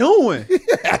 what are you doing?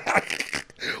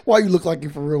 Why you look like you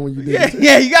for real when you did Yeah, it?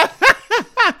 yeah, you got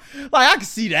like I can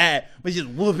see that, but just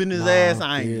whooping his Nah, ass,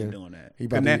 I ain't yeah. even doing that. He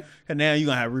Cause about now, to- 'cause now you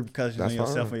gonna have repercussions That's on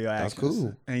yourself fine. for your That's actions.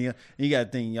 cool. And you got to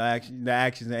think the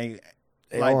actions ain't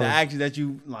They like the are. actions that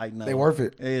you like. No, They worth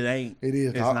it. It ain't. It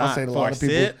is. It's I not. say to a For lot of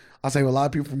people. sit, I say to a lot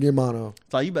of people from Germano.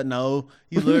 it's like you better know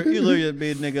you literally a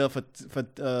big nigga up for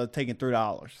taking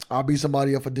 $3 I'll beat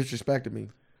somebody up for disrespecting me.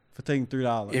 for taking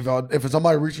 $3. If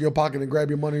somebody reach in your pocket and grab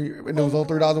your money and it was on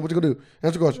 $3, what you gonna do?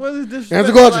 Answer the question. What is this?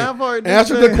 Answer the question.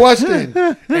 Answer the question.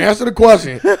 Answer the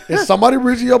question. If somebody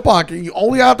reach in your pocket, you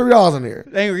only have $3 in there.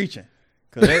 They ain't reaching.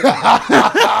 'Cause they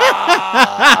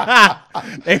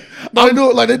do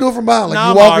it like they do it from behind. Like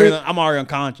you walk in. I'm already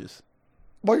unconscious.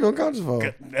 What you unconscious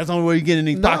for? That's the only way you get in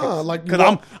these pockets. Like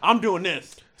because I'm doing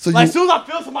this. So like as soon as I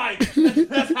feel somebody,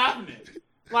 that's happening.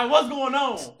 Like what's going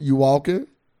on? You walking,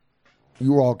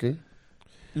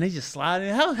 and they just slide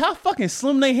in. How fucking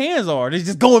slim their hands are? They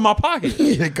just go in my pocket.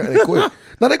 They quit.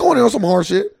 Now they going in on some hard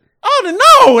shit. Oh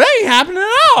no, that ain't happening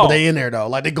at all. But they in there though,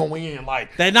 like they going in,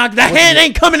 like that hand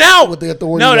ain't coming out. With the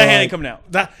authority, no, that hand ain't coming out.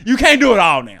 You can't do it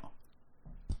all now.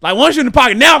 Like once you're in the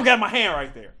pocket, now I've got my hand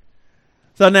right there.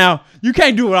 So now you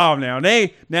can't do it all now.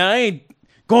 They ain't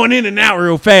going in and out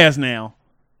real fast now.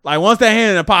 Like once that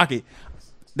hand in the pocket,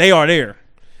 they are there.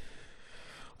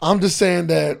 I'm just saying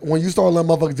that when you start letting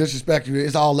motherfuckers disrespect you,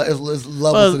 it's levels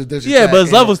to the disrespect. Yeah, but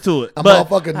it's levels to it. A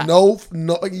motherfucker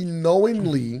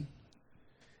knowingly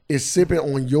is sipping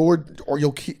on your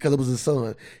kid because it was his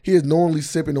son. He is knowingly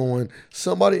sipping on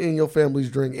somebody in your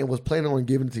family's drink and was planning on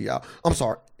giving it to y'all. I'm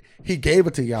sorry, he gave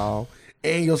it to y'all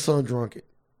and your son drunk it.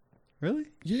 Really?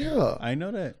 Yeah. I know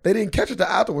that. They didn't catch it till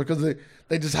afterwards because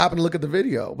they just happened to look at the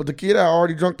video. But the kid had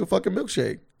already drunk the fucking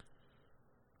milkshake.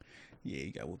 Yeah,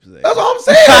 he got whooped his ass. That's what I'm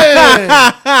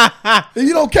saying. If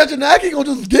you don't catch it now, he gonna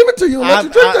just give it to you and let you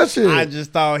drink that shit. I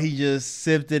just thought he just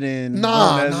sipped it and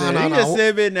Nah. He just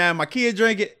sipped it. Now my kid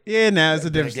drink it. Yeah, now it's a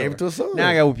different story. Gave it to his son. Now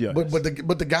I got whoop your ass.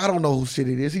 But the guy don't know whose shit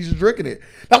it is. He's just drinking it.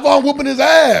 That's why I'm whooping his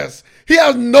ass. He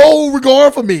has no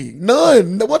regard for me.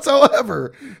 None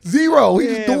whatsoever. Zero. He's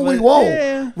just doing what he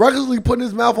wants. Recklessly putting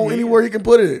his mouth on anywhere he can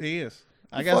put it. He is.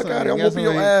 I got something. I'm whooping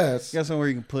your ass. Got somewhere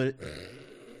you can put it.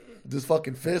 This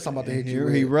fucking fist I'm about to hit you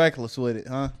with. He reckless with it,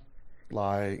 huh?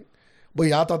 Like, but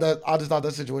yeah, I just thought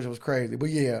that situation was crazy. But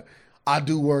yeah, I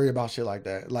do worry about shit like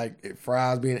that. Like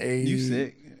fries being aged. You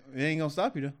sick. It ain't gonna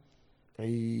stop you though.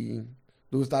 Hey,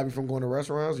 do it stop you from going to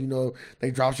restaurants? You know,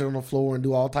 they drop shit on the floor and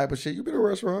do all type of shit. You been to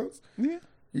restaurants. Yeah.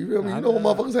 You feel me? You know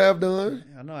what motherfuckers have done.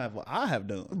 I know what I have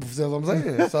done. That's what I'm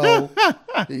saying. So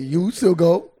you still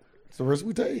go. It's the risk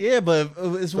we take. Yeah, but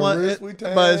it's one of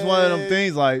them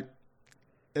things like,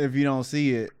 if you don't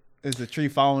see it, it's a tree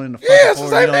falling in the fucking it's the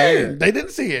same thing. They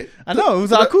didn't see it. I know. It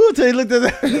was all cool until they looked at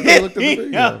that. They looked at the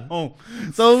video.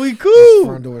 So we cool.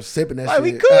 Front door sipping that like, shit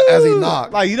we cool. As he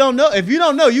knocked. Like, you don't know. If you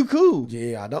don't know, you cool.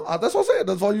 Yeah, I don't. That's what I said.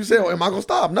 That's all you said. Am I going to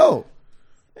stop? No.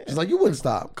 Just like you wouldn't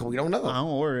stop because we don't know. I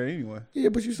don't worry anyway. Yeah,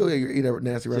 but you still eat at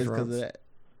nasty restaurants. Just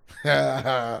because of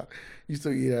that. You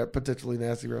still eat at potentially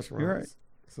nasty restaurants. You're right.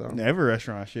 So every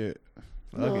restaurant shit.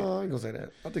 No, I ain't gonna say that.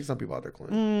 I think some people out there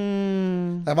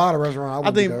clean. If I had a restaurant, I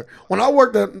wouldn't be there. When I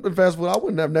worked in fast food, I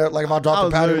wouldn't have never, like if I dropped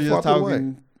the patty before I put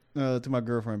away. To my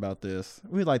girlfriend about this.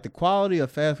 We like the quality of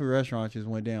fast food restaurants just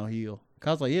went downhill.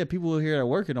 Cause like, yeah, people here that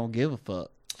work don't give a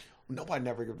fuck. Nobody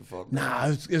never gives a fuck.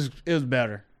 Nah, it was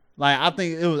better. Like, I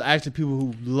think it was actually people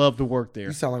who love to work there.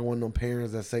 You sound like one of them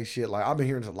parents that say shit. Like, I've been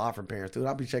hearing this a lot from parents too.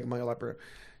 I'll be checking my like,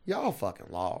 y'all fucking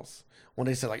lost. When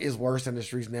they say like it's worse in the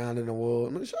streets now than the world,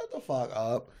 I mean, shut the fuck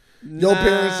up. Your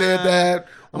parents said that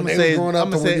when they was growing up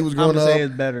to when you was growing up. I'm gonna say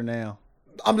it's better now.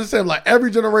 I'm just saying, like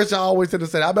every generation, I always said the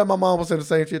same. I bet my mom would say the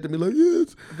same shit to me, like,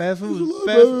 yes, fast food.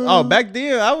 Oh, back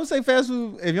then, I would say fast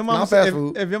food. If your mom said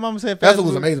if your mom said fast food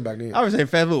was amazing back then. I would say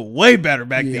fast food way better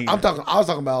back then. I was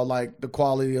talking about like the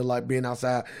quality of like being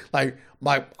outside. Like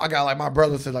I got like my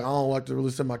brother said like I don't like to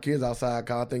really send my kids outside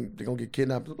because I think they're gonna get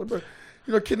kidnapped.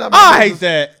 You know, kidnapping. I hate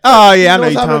that. Oh yeah, I know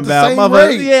you're talking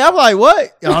about. Yeah, I'm like,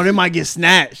 what? Oh, they might get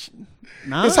snatched.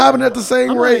 Nah, it's happening at the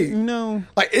same rate. You know,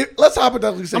 like let's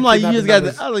hypothetically say. I'm like, you just got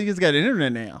the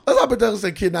internet now. Let's hypothetically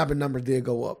say kidnapping numbers did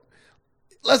go up.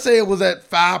 Let's say it was at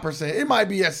 5%. It might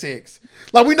be at 6%.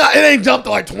 Like it ain't jumped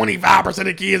to like 25%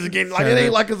 of kids again. Like it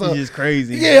ain't like it's just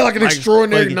crazy. Yeah, like an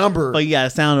extraordinary number. But you got to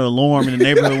sound an alarm in the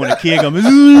neighborhood when a kid comes.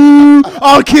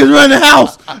 All the kids run the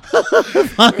house.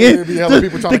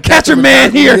 The catcher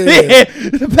man here. Yeah.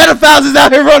 The pedophiles is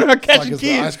out here running around catching kids.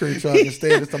 An ice cream truck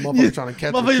instead. It's the motherfucker trying to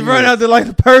catch. Motherfuckers run out there like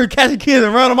the bird catching kids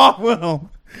and run them off with them.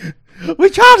 We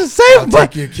trying to save them.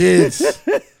 Take your kids.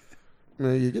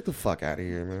 Man, you get the fuck out of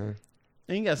here, man.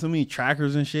 And you got so many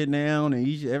trackers and shit now,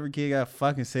 and every kid got a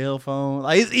fucking cell phone.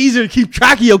 Like it's easier to keep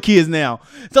track of your kids now.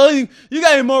 So you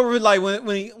got to be more like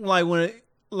when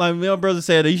my brother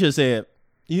said that you should have said,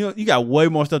 you got way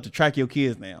more stuff to track your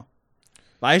kids now.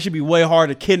 Like it should be way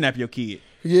harder to kidnap your kid.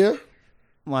 Yeah.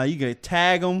 Like you can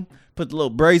tag them, put the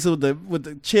little bracelet with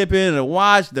the chip in, the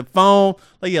watch, the phone.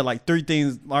 Like you got like 3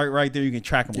 things right there you can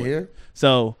track them with. Yeah.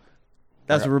 So.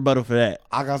 That's a rebuttal for that.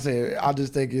 Like I said, I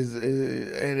just think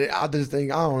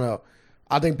I don't know.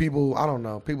 I think people, I don't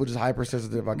know. People just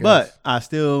hypersensitive, I guess. But I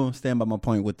still stand by my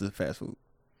point with the fast food.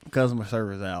 Customer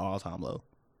service at all time low.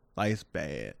 Like it's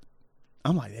bad.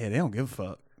 I'm like, yeah, they don't give a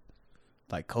fuck.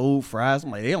 like cold fries.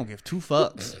 I'm like, they don't give two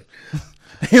fucks.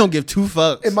 They don't give two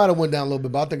fucks. It might have went down a little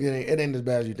bit, but I think it ain't as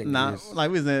bad as you think Nah, it is.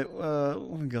 like we was at,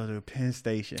 we go to the Penn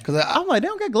Station. Because I'm like, they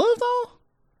don't got gloves on?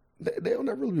 they don't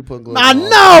ever really be putting gloves I on.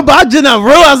 know, but I did not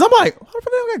realize. I'm like, why the fuck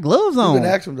they don't got gloves You on? can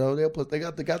ask them though. They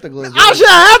got the gloves. I should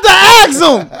have to ask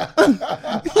them.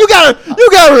 you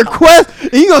got a request,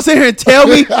 and you gonna sit here and tell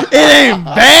me it ain't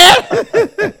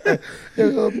bad?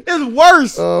 It's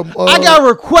worse. I got a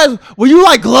request. Will you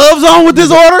like gloves on with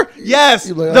this order?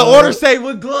 Yes. Like, the order say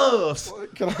with gloves.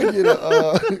 Can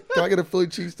I get a Philly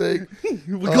cheesesteak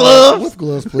With gloves? With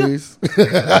gloves, please. I'm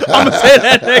gonna say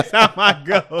that next time I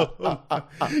go.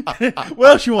 What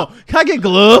else you want? Can I get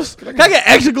gloves? Can I get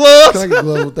extra gloves? Can I get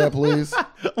gloves with that, please? I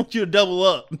want you to double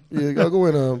up. Yeah, I'll go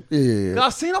in. Yeah. I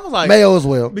seen. I was like mayo as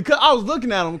well. because I was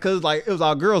looking at them because like it was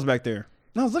all girls back there,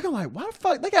 and I was looking like, why the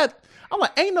fuck they got? I'm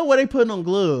like, ain't no way they putting on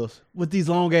gloves with these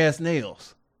long ass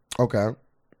nails. Okay. And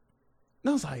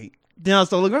I was like, then I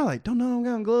started looking around like, don't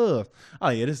got on gloves. Oh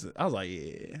yeah, this is. I was like,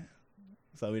 yeah.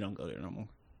 So we don't go there no more.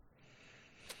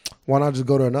 Why not just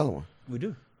go to another one? We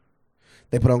do.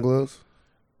 They put on gloves?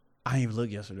 I didn't even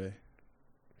look yesterday.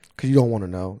 Because you don't want to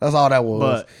know. That's all that was.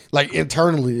 But like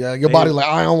internally, your body like,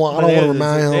 I don't want to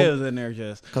remind him. They was in there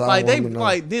just like they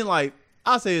like then like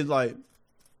I say it's like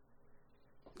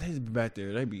they just be back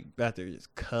there. They be back there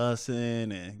just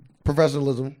cussing and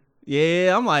professionalism.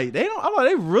 Yeah, I'm like they don't. I'm like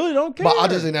they really don't care. But I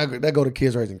just think that go to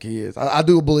kids raising kids. I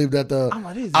do believe that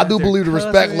I do believe the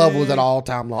respect cussing. level is at all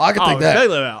time low. I can think that. Respect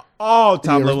level at all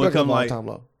time low would come all like time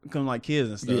low. Come like kids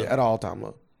and stuff. Yeah, at all time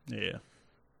low. Yeah.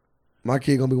 My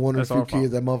kid gonna be one of That's the few our fault.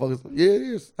 kids that motherfuckers. Yeah, it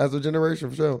is as a generation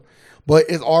for sure. But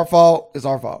it's our fault. It's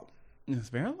our fault. It's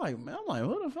fair. I'm like,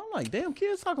 what if I'm like, damn,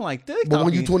 kids talking like this. But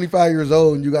when you're 25 years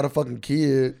old and you got a fucking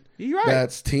kid you're right.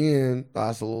 that's 10,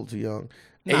 that's a little too young.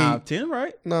 Nah, 8, 10,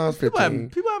 right? No, it's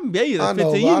 15. People have babies at I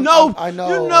know, 15. I know.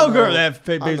 You know, girl, that have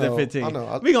babies at 15. I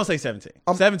know. We gonna say 17.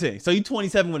 17. So you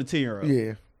 27 with a 10-year-old.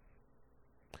 Yeah.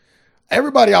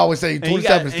 Everybody always say And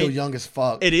 27 is still young as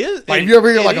fuck. It is. Like, if you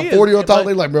ever hear like a 40-year-old talk,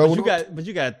 they like, bro. But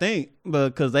you got to think,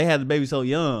 because they had the baby so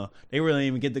young, they really didn't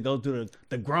even get to go through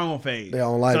the grown phase. They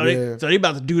don't like it. So they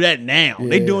about to do that now. Yeah.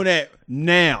 They doing that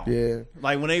now. Yeah.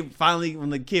 Like when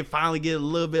the kid finally get a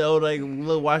little bit older, like a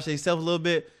little watch themselves a little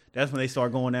bit, that's when they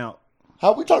start going out.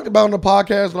 How we talked about in the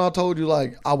podcast when I told you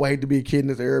like I would hate to be a kid in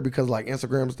this era because like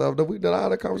Instagram and stuff. Did I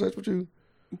have that conversation with you?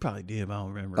 You probably did, but I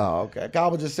don't remember. Oh, okay. I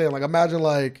was just saying, like, imagine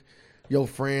like your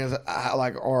friends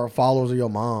like are followers of your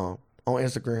mom on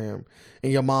Instagram,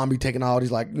 and your mom be taking all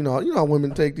these like you know how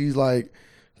women take these like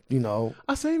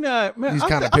I seen that, man. These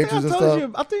kind of pictures and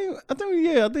stuff. I think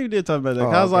we did talk about that. Oh,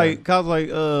 I was okay.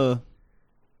 like,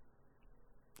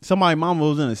 somebody mama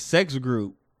was in a sex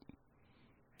group,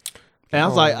 and I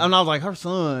was like, her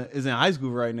son is in high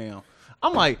school right now.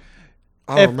 I'm like,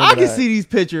 if I can see these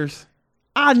pictures,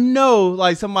 I know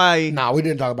like somebody. Nah, we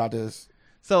didn't talk about this.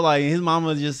 So like his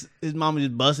mama just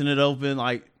busting it open,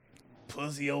 like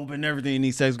pussy open, and everything in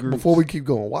these sex groups. Before we keep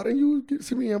going, why didn't you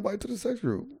send me an invite to the sex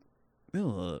group? It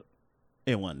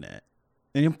wasn't that.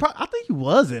 And I think he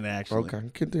was in it, actually. Okay,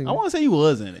 continue. I want to say he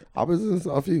was in it. I was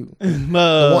in a few.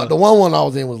 But, the one I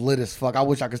was in was lit as fuck. I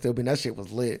wish I could still be in. That shit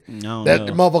was lit. No, that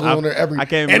the motherfuckers on there every. I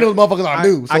can't and those motherfuckers I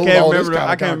knew. So I can't remember.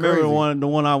 I can't remember crazy. the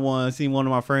one I won. Seen one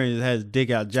of my friends that had his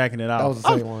dick out, jacking it out. That was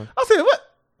the same one. I said, what?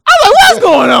 I was like, what's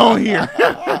going on here?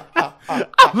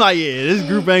 I'm like, yeah, this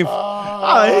group ain't.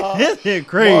 It's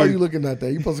crazy. Why are you looking at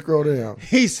that? You supposed to scroll down.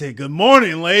 He said, "Good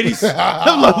morning, ladies."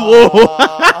 I'm like,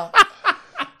 whoa.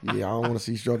 Yeah, I don't want to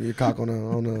see stroking your cock on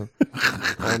the.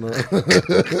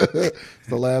 It's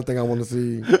the last thing I want to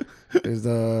see is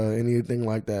anything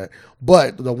like that.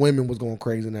 But the women was going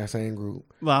crazy in that same group.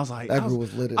 Well, I was like, that group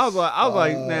was lit as I was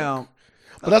like, now.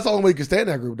 But that's the only way you can stay in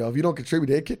that group, though. If you don't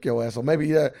contribute, they kick your ass. So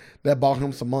maybe that bought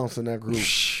him some months in that group.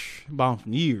 Bought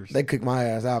him years. They kicked my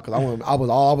ass out because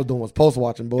all I was doing was post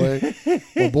watching, boy.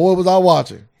 But boy, was I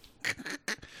watching.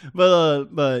 But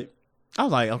I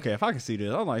was like, okay, if I can see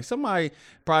this, I was like, somebody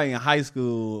probably in high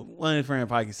school, one of his friends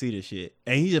probably can see this shit,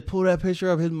 and he just pulled that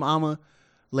picture of his mama,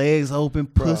 legs open,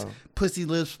 pussy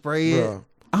lips sprayed. Bruh.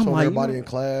 I'm showing like, everybody in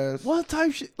class. What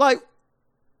type shit? Like,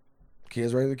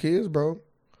 kids raising kids, bro.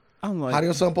 I'm like, how do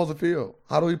your son supposed to feel?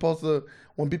 How do he supposed to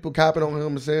when people capping on him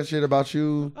and saying shit about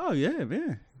you? Oh yeah,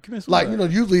 man. Like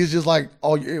usually it's just like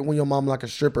when your mom like a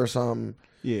stripper or something,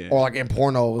 yeah, or like in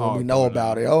porno when we know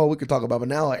about it. Oh, we could talk about it. But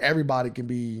now like everybody can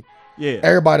be, yeah.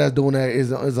 Everybody that's doing that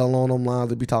is along them lines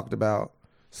to be talked about.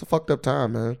 It's a fucked up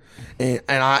time, man.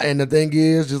 And the thing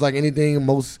is, just like anything,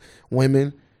 most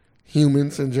women,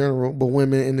 humans in general, but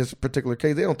women in this particular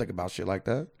case, they don't think about shit like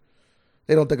that.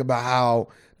 They don't think about how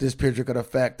this picture could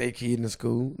affect their kid in the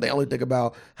school. They only think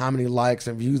about how many likes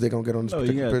and views they're going to get on this Oh, you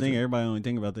particular gotta picture. think everybody only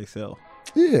think about themselves.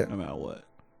 Yeah. No matter what.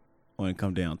 When it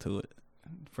come down to it.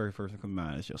 First person come to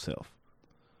mind is yourself.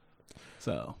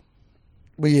 So.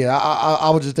 But yeah, I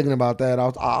was just thinking about that.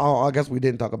 I guess we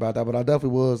didn't talk about that, but I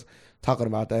definitely was talking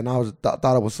about that. And I was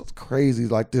thought it was crazy,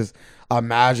 like this,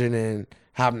 imagining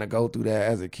having to go through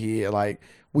that as a kid. Like,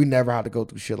 we never had to go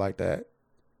through shit like that.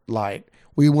 Like,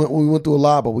 we went through a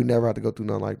lot, but we never had to go through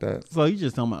nothing like that. So you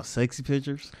just talking about sexy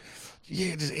pictures?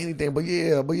 Yeah, just anything. But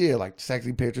yeah, like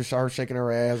sexy pictures, her shaking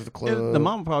her ass at the club. The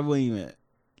mama probably wouldn't even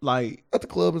like at the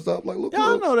club and stuff. Like, look, yeah,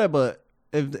 I know that, but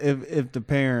if the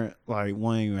parent like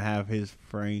won't even have his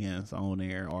friends on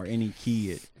there or any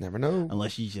kid, never know.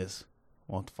 Unless you just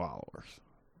want the followers.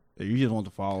 If you just want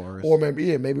the followers, or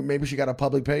maybe she got a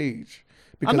public page.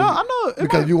 Because, I know.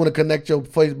 Because if you want to connect your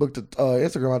Facebook to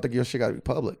Instagram, I think your shit got to be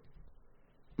public.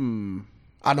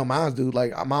 I know mine do.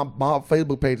 Like, my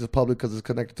Facebook page is public because it's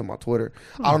connected to my Twitter.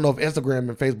 I don't know if Instagram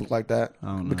and Facebook like that. I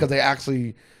don't know. Because they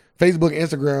actually Facebook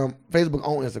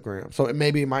own Instagram, so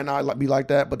maybe it might not be like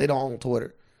that, but they don't own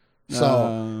Twitter.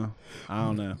 So I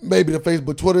don't know. Maybe the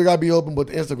Facebook, Twitter got to be open, but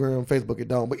the Instagram, Facebook, it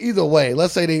don't. But either way,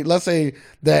 let's say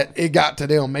that it got to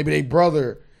them. Maybe their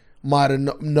brother might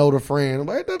have know the friend.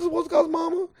 Like, that's what's God's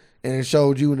mama, and it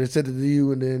showed you and it sent it to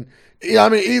you, and then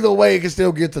either way, it can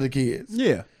still get to the kids.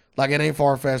 Yeah. Like, it ain't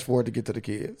far fast for it to get to the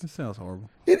kids. It sounds horrible.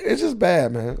 It's just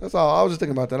bad, man. That's all. I was just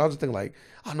thinking about that. I was just thinking, like,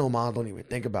 I know moms don't even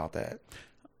think about that.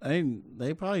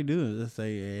 They probably do. Just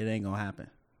say it ain't gonna happen.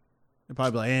 They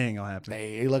probably be like, it ain't gonna happen.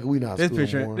 Hey, look, we not in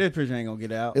school no more. This picture ain't gonna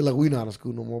get out. Hey, look, we not in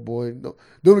school no more, boy. No,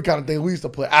 doing the kind of thing we used to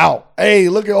put out. Hey,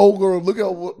 look at old girl. Look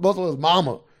at busting his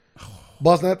mama.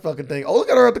 Busting that fucking thing. Oh, look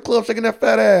at her at the club shaking that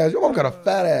fat ass. Your mom got a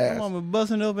fat ass. Your mama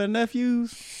busting up at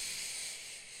nephews.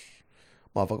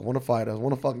 Motherfucker want to fight us.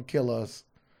 Want to fucking kill us.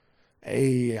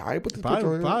 Hey, I ain't put this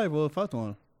picture on. Probably will fuck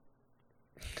one.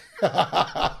 Got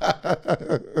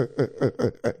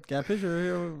a picture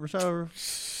here of Rashad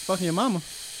fucking your mama.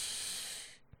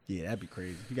 Yeah, that'd be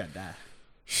crazy. You gotta die.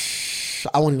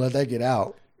 I wouldn't even let that get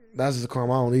out. That's just a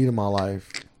crime I don't need in my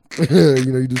life.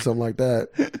 You do something like that.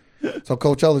 So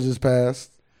Coachella just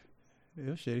passed. It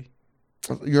was shitty.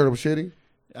 You heard it was shitty?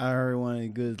 I heard one of the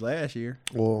goods last year.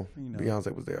 Well,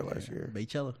 Beyonce was there last year.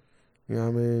 Coachella. You know what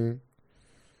I mean?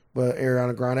 But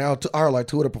Ariana Grande, I heard like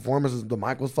two of the performances. The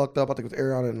mic was fucked up. I think it was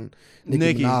Ariana and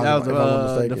Nicki Minaj,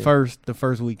 that was the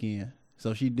first weekend.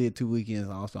 So she did 2 weekends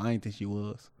also. I didn't think she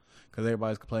was. Because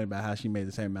everybody's complaining about how she made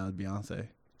the same amount as Beyonce.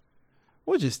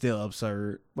 Which is still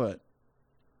absurd. But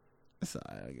it's all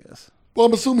right, I guess. Well,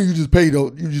 I'm assuming you just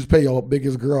pay your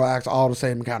biggest girl acts all the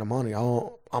same kind of money.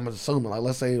 I'm assuming, like,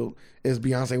 let's say it's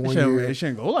Beyonce one year. It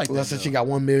shouldn't go like that. Let's say she got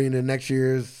 $1 million, and next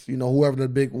year is whoever the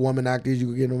big woman act is, you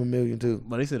could get them $1 million too.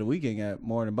 But they said the weekend got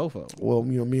more than both of them. Well,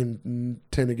 men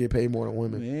tend to get paid more than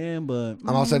women. Yeah, but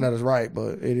I'm not saying that is right,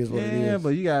 but it is what it is. Yeah, but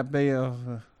you gotta pay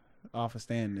off of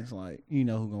standing. It's like who's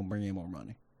gonna bring in more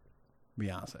money?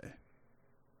 Beyonce.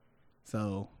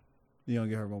 So you don't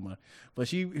give her more money, but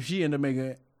she ended up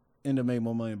making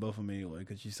more money than both of them anyway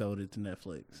because she sold it to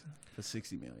Netflix for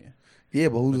 $60 million. Yeah,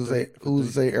 but who's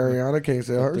to say Ariana can't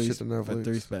sell her shit to Netflix for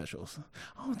 3 specials?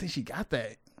 I don't think she got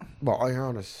that. But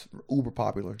Ariana's uber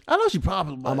popular. I know she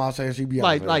probably. I'm not saying she be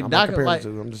like I'm not comparing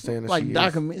to. I'm just saying that like she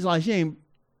is. It's like she ain't.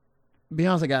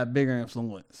 Beyonce got bigger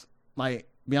influence. Like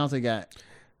Beyonce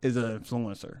is an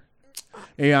influencer.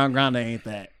 Ariana Grande ain't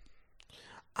that.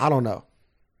 I don't know.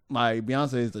 Like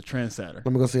Beyonce is the trendsetter. Let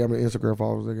me go see how many Instagram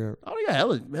followers they got. Oh, they got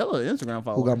hella Instagram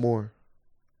followers. Who got more?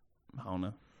 I don't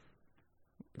know.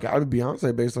 Gotta be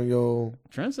Beyonce based on your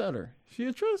trendsetter. She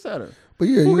a trendsetter. But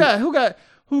yeah,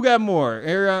 who got more?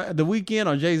 The Weeknd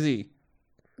or Jay-Z?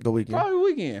 The Weeknd.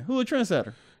 Probably Weeknd. Who a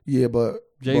trendsetter? Yeah, but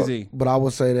Jay-Z. But I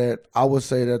would say that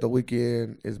the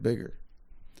Weeknd is bigger.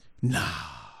 Nah,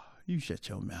 you shut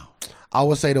your mouth. I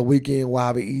would say the Weeknd will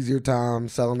have an easier time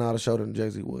selling out a show than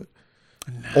Jay-Z would.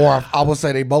 Nah. Or I would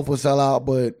say they both would sell out,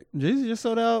 but Jay-Z just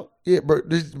sold out. Yeah, but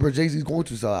Jay-Z's going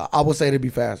to sell out. I would say it'd be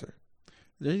faster.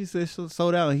 Jay-Z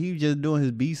sold out, and he was just doing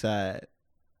his B-side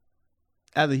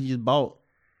after he just bought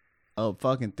a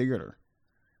fucking theater.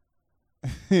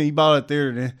 He bought a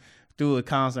theater, then threw a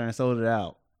concert and sold it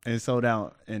out, and it sold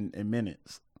out in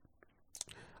minutes.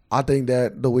 I think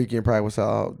that the Weeknd probably will sell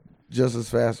out just as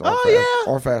fast.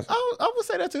 Or faster. I would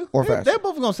say that too. Or faster. They're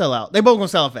both gonna sell out. They both gonna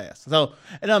sell out fast. So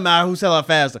it doesn't matter who sell out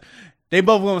faster. They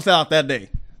both gonna sell out that day.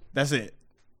 That's it.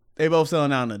 They both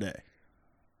selling out in a day.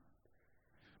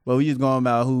 But we just going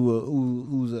about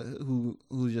who's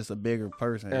just a bigger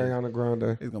person. Ariana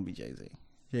Grande. It's gonna be Jay-Z.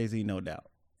 Jay-Z, no doubt.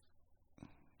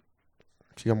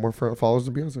 She got more followers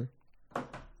than Beyonce.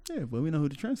 Yeah, but we know who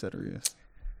the trendsetter is.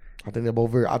 I think they're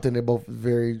both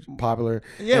very popular.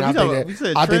 Yeah, and I think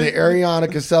that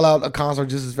Ariana can sell out a concert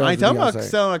just as fast. I ain't talking about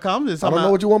selling a concert. I don't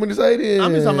know what you want me to say. Then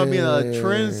I'm just talking about being a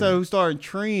trendsetter who started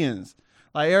trends.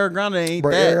 Like Ariana Grande ain't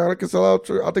but that. Ariana can sell out.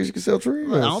 I think she can sell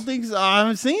trends. I don't think so. I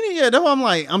haven't seen it yet. That's why I'm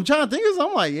like, I'm trying to think of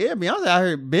something. I'm like, yeah, Beyonce out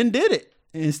here Ben did it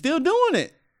and still doing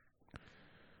it.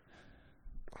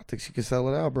 I think she can sell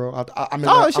it out, bro. I'm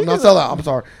not selling out. I'm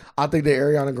sorry. I think that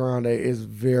Ariana Grande is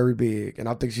very big, and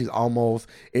I think she's almost,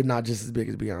 if not just as big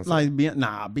as Beyonce.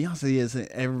 Beyonce is in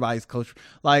everybody's culture.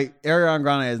 Like Ariana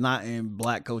Grande is not in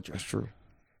black culture. That's true.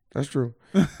 That's true.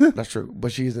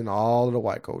 But she's in all of the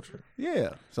white culture.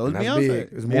 Yeah. So it's Beyonce.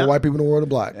 Big. There's more white people in the world than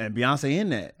black. And Beyonce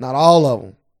in that. Not all of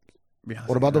them. Beyonce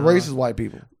what about the racist white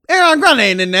people? Ariana Grande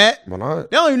ain't in that. Why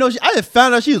not? They don't even know. I just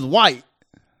found out she was white.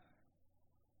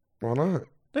 Why not?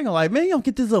 They gonna like, man, you don't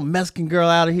get this little Mexican girl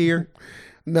out of here.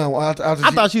 No, I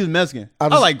thought she was Mexican. I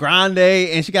was like Grande,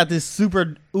 and she got this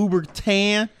super uber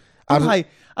tan. I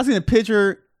seen a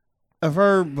picture of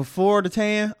her before the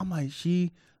tan. I'm like,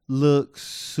 she looks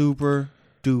super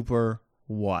duper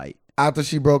white. After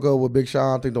she broke up with Big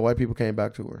Sean, I think the white people came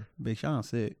back to her. Big Sean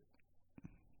sick.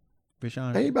 Big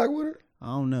Sean ain't he back with her? I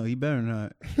don't know. He better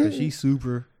not. Cause she's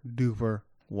super duper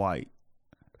white.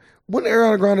 Wasn't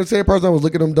Ariana Grande the same person that was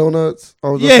licking them donuts?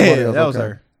 Or was that was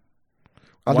her.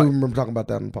 I do remember talking about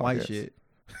that in the podcast. White shit.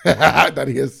 that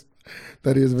is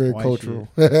very white cultural.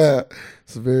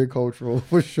 It's very cultural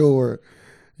for sure.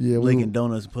 Yeah, licking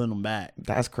donuts and putting them back.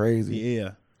 That's crazy.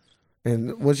 Yeah.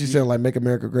 And what she said, like, make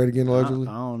America great again, allegedly?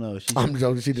 I don't know. I'm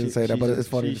joking. She didn't say that, but it's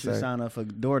funny to say. She should sign up for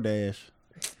DoorDash.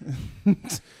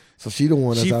 So she the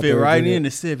one that's she out fit there right in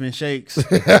the sipping shakes.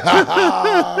 Don't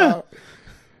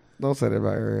say that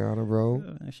about Ariana, bro.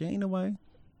 She ain't nobody.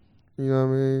 You know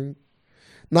what I mean?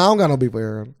 No, I don't got no beef with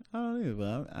Ariana. I don't either,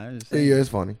 but I just saying, yeah, it's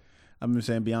funny. I'm just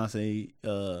saying Beyonce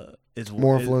is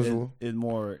more influential.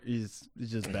 It's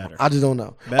just better. I just don't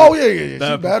know. Better, oh yeah. She's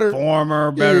better.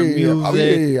 Performer, better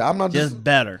music. I'm not just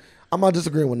better. I'm not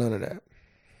disagreeing with none of that.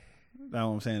 That's what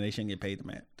I'm saying. They shouldn't get paid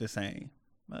the same.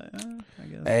 But I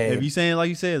guess if you saying like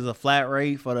you said, it's a flat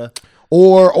rate for the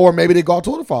or maybe they got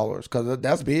Twitter followers because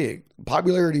that's big.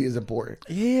 Popularity is important.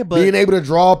 Yeah, but being able to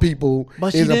draw people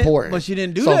is important. But she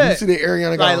didn't do that. So you see that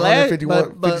Ariana got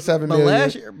 157 million. But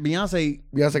last year, Beyonce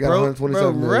got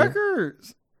 127 million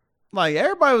records. Like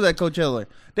everybody was at Coachella.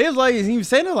 They was like, he was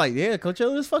saying it like, yeah,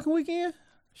 Coachella this fucking weekend.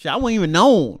 Shit, I wasn't even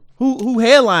known who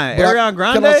headlined. Ariana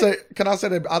Grande. Can I say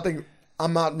that? I think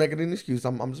I'm not making an excuse.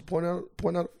 I'm just pointing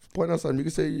out something. You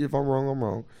can say if I'm wrong, I'm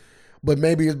wrong. But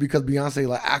maybe it's because Beyonce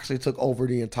like actually took over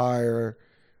the entire,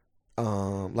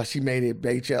 like she made it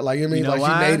Baychat. Like you know what I mean, like why?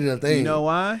 She made it a thing. You know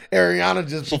why? Ariana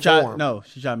just performed.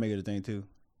 She tried to make it a thing too.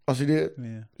 Oh, she did.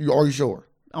 Yeah. Are you sure?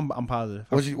 I'm positive.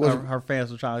 Her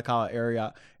fans were trying to call it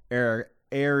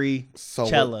Airy So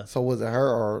was it her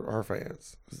or her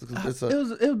fans? It was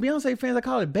Beyonce fans that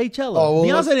called it Baychella. Oh,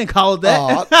 Beyonce didn't call it that.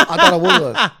 Oh, I thought it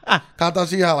was. I thought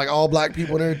she had like all black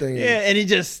people and everything. Yeah, and he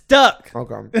just stuck.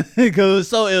 Okay.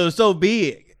 Because it was so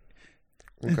big.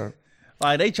 Okay.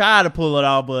 Like they tried to pull it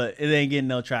off, but it ain't getting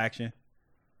no traction.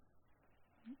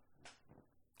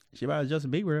 She about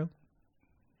Justin Bieber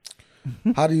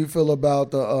though. How do you feel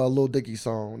about the Lil Dicky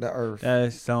song, That Earth?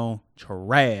 That song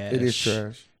trash. It is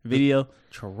trash. Video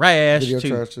trash.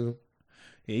 Trash too.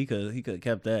 Yeah, he could have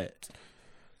kept that.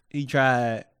 He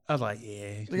tried. I was like,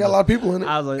 yeah. They got a lot of people in it.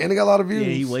 I was like, and they got a lot of views.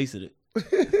 Yeah, he wasted it. I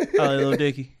was like, Lil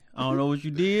Dicky, I don't know what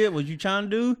you did. What you trying to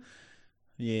do?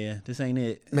 Yeah, this ain't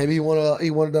it. Maybe he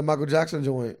wanted that Michael Jackson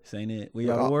joint. This ain't it. We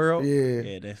Are the World?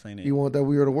 Yeah, this ain't it. He wanted that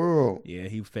We Are the World. Yeah,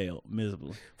 he failed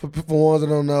miserably. For ones that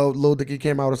don't know, Lil Dicky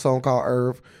came out with a song called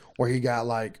Earth where he got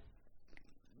like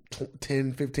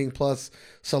 10, 15 plus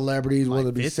celebrities, like whether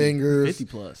it be 50, singers. 50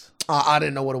 plus. I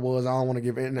didn't know what it was. I don't want to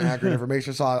give inaccurate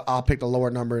information, so I picked a lower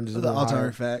number and just the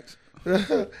alternative facts.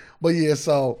 But yeah,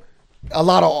 so a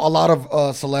lot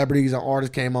of celebrities and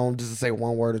artists came on just to say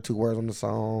one word or two words on the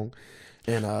song.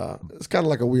 And it's kind of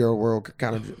like a We Are the World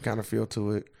kind of feel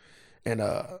to it. And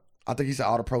I think he said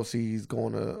all the proceeds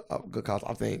going to a good cause,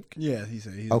 I think. Yeah, he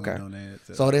said he's okay. On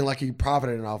that. So it ain't like he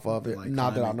profited off of it. Like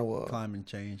not that I know of. Climate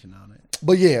change and all that.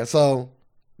 But yeah, so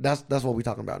that's what we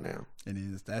talking about now. It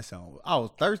is that song. I was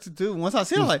thirsty too. Once I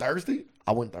see it, like thirsty.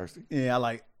 I wasn't thirsty. Yeah, I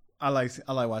like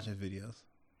watching his videos.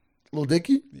 Lil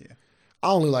Dicky? Yeah. I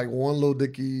only like one Lil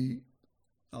Dicky.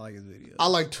 I like his videos. I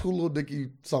like two Lil Dicky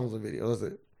songs and videos.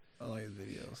 That's it. I like his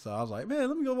videos. So I was like, man,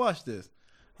 let me go watch this.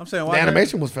 I'm saying the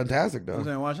animation was fantastic though. I'm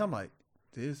saying watch. I'm like,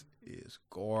 this is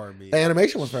garbage. The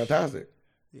animation was fantastic.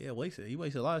 Yeah, he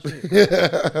wasted a lot of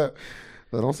shit.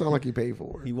 That don't sound like he paid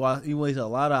for it. He wasted a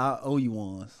lot of OU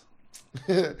ones.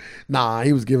 Nah,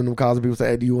 he was giving them calls and people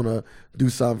say, hey, do you want to do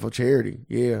something for charity?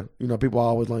 Yeah. You know, people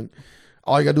always like,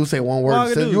 all you got to do is say one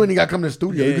word. You ain't even got to come to the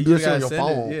studio. You can do this shit on your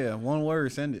phone. Yeah, one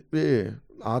word, send it. Yeah.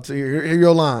 I'll tell you, here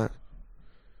your line.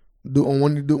 On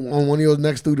one of your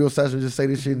next studio sessions, just say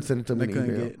this shit and send it to me.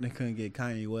 They couldn't get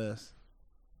Kanye West.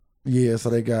 Yeah, so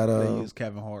they got they used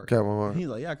Kevin Hart. He's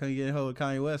like, yeah, I couldn't get a hold of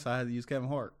Kanye West, so I had to use Kevin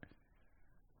Hart.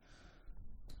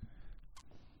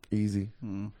 Easy.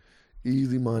 Mm-hmm.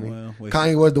 Easy money. Well,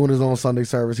 Kanye was doing his own Sunday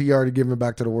service. He already giving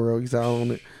back to the world. He said,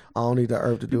 I don't need the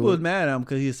earth to do it. People was mad at him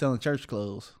because he was selling church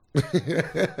clothes.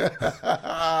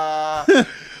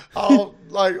 Oh,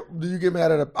 like, do you get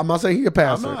mad at I'm not saying he a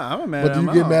pastor. I'm mad at him.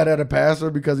 But do you get mad at a pastor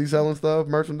because he's selling stuff,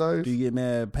 merchandise? Do you get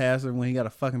mad at a pastor when he got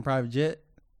a fucking private jet?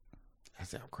 That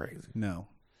sounds crazy. No.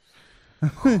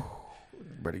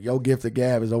 But your gift of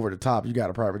gab is over the top. You got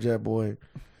a private jet, boy.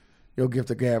 Your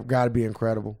gift of gab got to be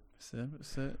incredible.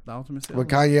 The ultimate but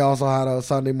Kanye also had a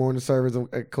Sunday morning service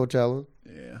at Coachella.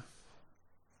 Yeah.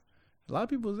 A lot of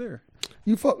people was there.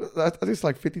 I think it's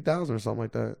like 50,000 or something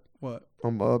like that. What?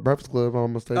 On Breakfast Club, if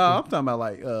I'm mistaken. Oh, I'm talking about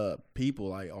like people,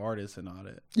 like artists and all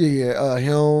that. Yeah.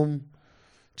 Him,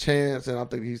 Chance, and I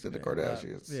think he said the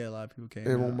Kardashians. A lot of people came.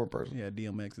 And one more person. Yeah,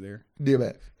 DMX there.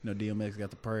 DMX. DMX got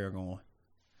the prayer going.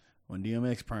 When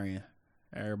DMX praying,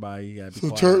 everybody got to be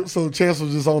quiet. So Chance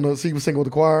was just on he was singing with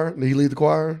the choir? Did he lead the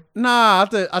choir? Nah,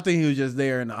 I think he was just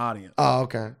there in the audience. Oh,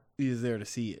 okay. He was there to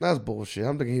see it. That's bullshit.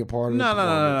 I'm thinking he a part of it. No.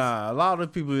 A lot of the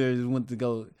people there just went to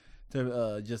go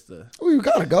to just to. Oh, you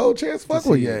gotta go. Chance fuck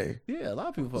with Ye. Yeah, a lot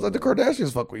of people. It's like the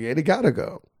Kardashians fuck with Ye. They gotta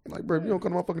go. Like, bro, you don't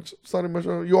come to my fucking Sunday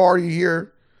show. You already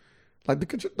here. Like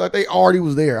they already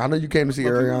was there. I know you came to see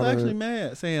Ariana. People actually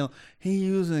mad saying he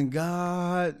using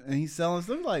God and he's selling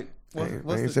stuff like. They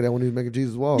ain't say that when he was making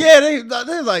Jesus walk. Yeah,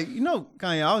 they're like,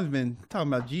 Kanye always been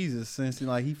talking about Jesus since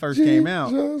he first came out.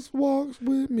 Jesus walks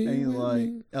with me. And he's like,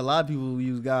 a lot of people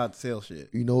use God to sell shit.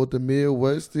 You know what the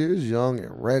Midwest is? Young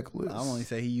and reckless. I don't only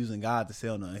say he using God to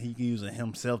sell nothing. He using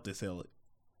himself to sell it.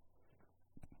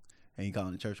 And he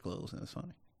calling it church clothes, and it's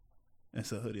funny.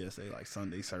 It's a hoodie that say like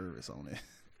Sunday service on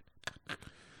it.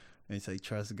 And it say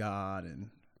trust God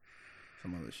and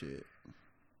some other shit.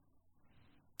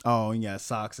 Oh, and you got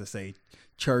socks that say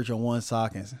church on one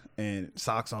sock and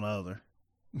socks on the other.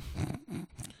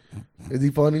 Is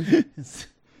he funny? Is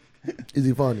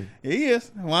he funny? He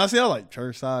is. When I see like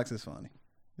church socks, it's funny.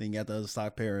 Then you got the other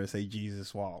sock pair that say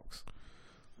Jesus walks.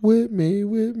 With me,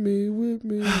 with me, with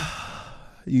me.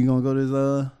 You gonna go to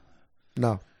this?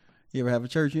 No. You ever have a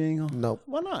church you ain't gonna? Nope.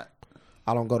 Why not?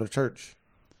 I don't go to church.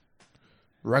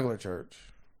 Regular church.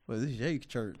 Well, this is your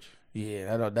church.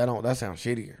 Yeah, that sounds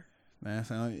shittier. Man, it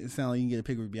sounds like you can get a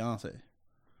picture with Beyonce.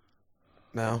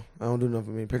 No, I don't do nothing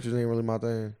for me. Pictures ain't really my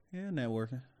thing. Yeah,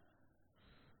 networking.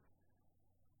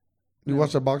 You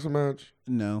watched that boxing match?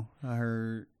 No, I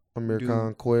heard Amir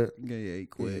Khan quit. Yeah, he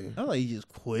quit. Yeah. I was like, he just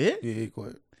quit? Yeah, he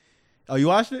quit. Oh, you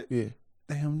watched it? Yeah.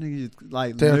 Damn, nigga, just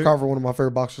like Terrence Crawford, one of my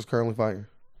favorite boxers, currently fighting.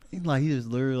 He just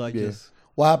literally just.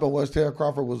 What happened was Terrence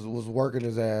Crawford was working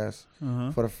his ass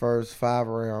for the first 5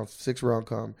 rounds, 6 round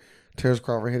come. Terrence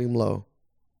Crawford hit him low.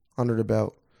 Under the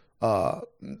belt, I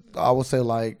would say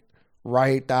like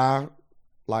right thigh,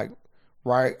 like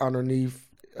right underneath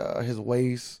his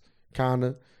waist, kind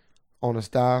of on his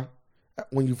thigh.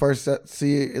 When you first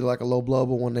see it, it's like a low blow,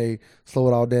 but when they slow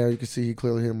it all down, you can see he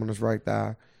clearly hit him on his right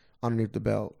thigh, underneath the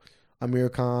belt. Amir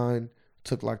Khan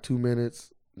took like 2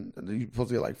 minutes. You supposed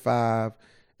to get like 5,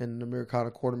 and Amir Khan,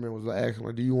 the quarterman, was asking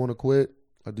like, "Do you want to quit?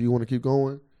 Like, do you want to keep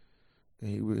going?" And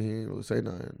he didn't really say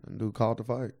nothing. And dude called the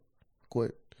fight,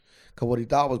 quit. Because what he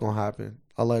thought was going to happen,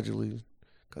 allegedly,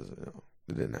 because it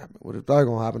didn't happen. What he thought was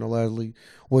going to happen, allegedly,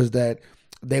 was that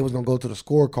they was going to go to the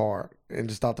scorecard and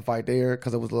just stop the fight there.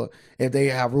 Because it was if they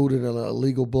have ruled it an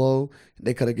illegal blow,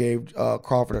 they could have gave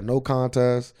Crawford a no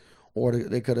contest, or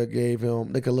they could have gave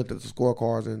him, they could have looked at the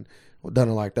scorecards and done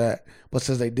it like that. But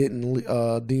since they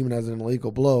didn't deem it as an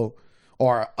illegal blow,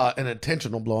 or an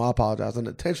intentional blow, I apologize,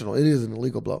 it is an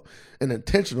illegal blow, an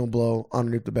intentional blow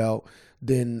underneath the belt,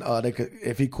 then they could,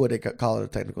 if he quit, they could call it a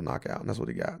technical knockout, and that's what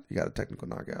he got. He got a technical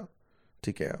knockout,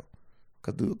 TKO,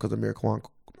 because Amir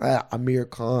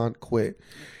Khan quit,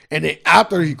 and then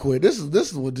after he quit, this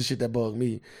is what the shit that bugged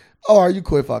me. Oh, you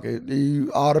quit? Fuck it.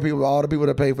 All the people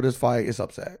that pay for this fight is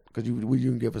upset because you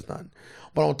didn't give us nothing.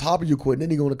 But on top of you quitting,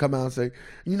 then he's going to come out and say,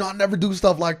 I never do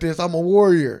stuff like this. I'm a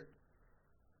warrior.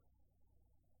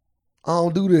 I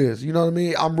don't do this. You know what I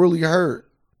mean? I'm really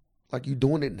hurt. Like, you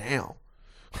doing it now.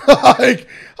 Like,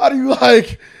 how do you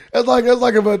like? That's like if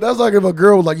a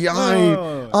girl was like, yeah,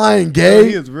 I ain't gay.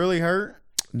 He is really hurt.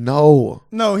 No,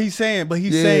 he's saying, but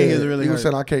he's saying it's really hurt. He was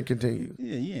saying I can't continue.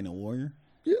 Yeah, you ain't a warrior.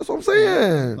 Yeah, that's what I'm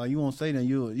saying. Like you won't say that.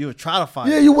 You would try to fight.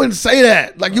 Yeah, you wouldn't say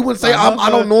that. Like you wouldn't say, I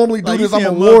don't normally do like, this. You see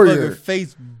I'm a motherfucker warrior.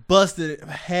 Face busted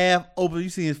half open. You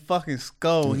see his fucking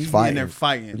skull. He's in there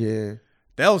fighting. Yeah.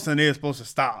 That was something they were supposed to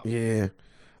stop. Yeah.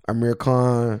 Amir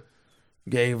Khan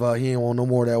gave up. He didn't want no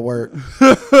more of that work.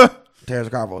 Terrence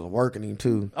Crawford was working him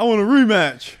too. I want a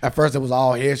rematch. At first it was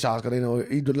all headshots because they know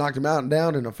he knocked him out and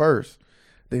down in the first.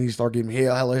 Then he started giving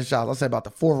hella headshots. I said about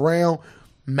the fourth round,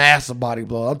 massive body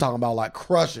blow. I'm talking about like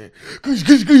crushing. I'm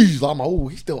like, oh,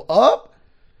 he's still up.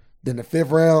 Then the fifth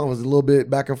round was a little bit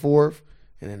back and forth.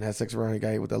 And then that sixth round, he got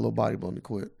hit with that little body blow and he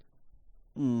quit.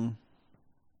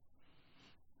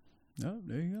 Oh,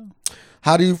 there you go.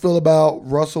 How do you feel about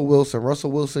Russell Wilson?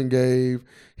 Russell Wilson gave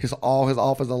all his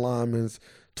offensive linemen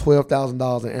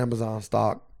 $12,000 in Amazon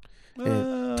stock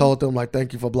and told them, like,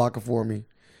 thank you for blocking for me.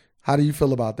 How do you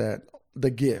feel about that? The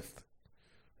gift.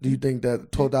 Do you think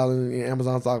that $12,000 in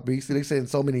Amazon stock beats? They said in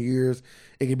so many years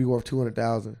it could be worth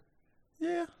 $200,000.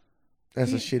 Yeah.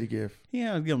 That's a shitty gift. He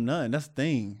ain't give him nothing. That's the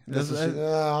thing.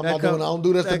 I don't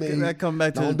do this to me. That come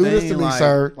back to don't the do this thing, to me, like,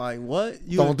 sir. Like what?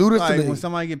 Don't do this to me. When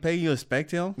somebody get paid, you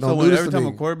expect him. Don't so do when this every to time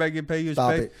me. a quarterback get paid, you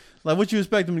Stop expect. it. Like what you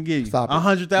expect him to give you? Stop it.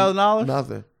 $100,000?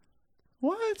 Nothing.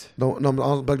 What? No, I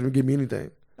don't expect him to give me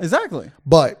anything. Exactly.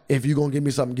 But if you're gonna give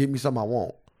me something I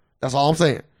want. That's all I'm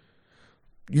saying.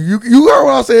 You heard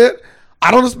what I said. I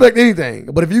don't expect anything.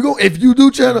 But if you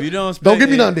do channel, don't give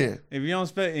me nothing then. If you don't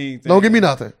expect anything, don't give me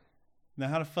nothing. Now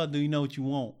how the fuck do you know what you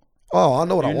want? Oh, I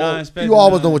know what You're I not want. expecting You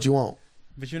always nothing. know what you want.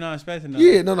 But you're not expecting nothing.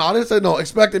 Yeah, no, I didn't say no.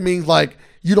 Expected means like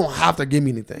you don't have to give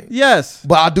me anything. Yes.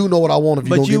 But I do know what I want if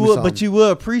you don't give me something. But you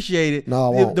will appreciate it. No, I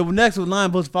won't. The next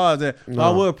line plus 5 there. So No. I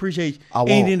will appreciate I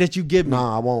won't. anything that you give me.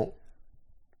 Nah, I won't.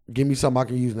 Give me something I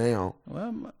can use now.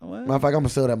 Well, Matter of fact, I'm gonna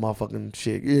sell that motherfucking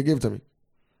shit. Yeah, give it to me.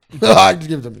 Just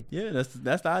give it to me. yeah, that's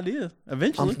the idea.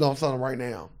 Eventually, I'm selling it right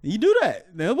now. you do that.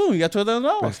 Then boom, you got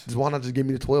 $12,000. Why not just give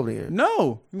me the 12 then?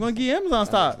 No, I'm gonna give you Amazon That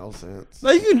stock. makes no sense.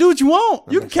 Like you can do what you want.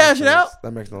 That You can makes no cash it out. sense.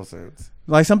 That makes no sense.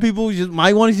 Like some people just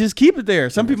might want to just keep it there.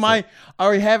 Some That people might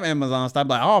already have Amazon stock.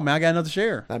 Like, oh man, I got another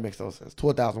share. That makes no sense.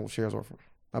 12,000 shares worth.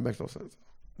 That makes no sense.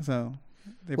 So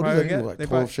they What does probably that do? got Like they 12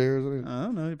 probably, shares? I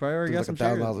don't know. They probably already got Like some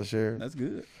 $1,000 shares. a share. That's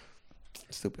good.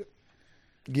 Stupid.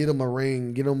 Get them a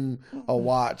ring. Get them a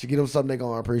watch. Get them something they're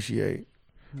going to appreciate.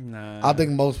 Nah. I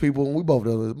think most people, we both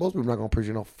know this, most people not going to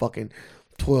appreciate no fucking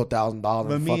 $12,000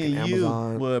 But in me fucking and you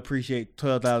Amazon. would appreciate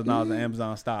 $12,000 in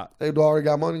Amazon stock. They already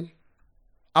got money.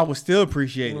 I would still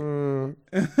appreciate it.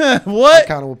 I What?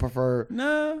 kind of would prefer.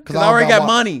 No, because I already got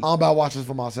money. I'm about watches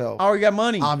for myself. I already got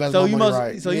money. I invest So my you money must.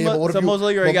 right. So Yeah, you but what must. if So most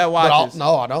likely already got but watches.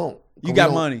 no, I don't. You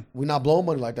got money. We're not blowing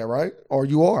money like that, right? Or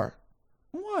you are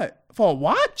What for a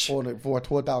watch? for a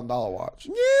 $12,000 watch.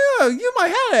 Yeah, you might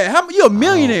have that. How? You a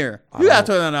millionaire? I You got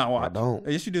don't. $12,000 watch. I don't.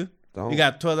 Yes, you do. Don't. You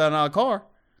got $12,000 car.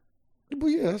 But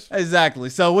yes. Exactly.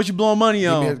 So what you blowing money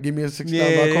on? Give me a $60,000 Yeah,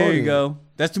 car. there you then. go.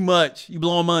 That's too much. You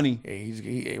blowing money.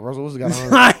 Hey, Russell Wilson got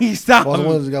 100. Stop. Russell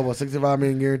Wilson got what, 65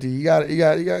 million guarantee. You got. Hey,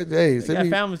 You send got me.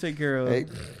 family to take care of. Hey,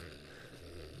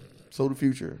 so the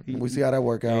future. We see how that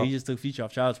work Yeah, out. he just took Future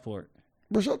off child support.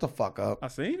 Bro, shut the fuck up. I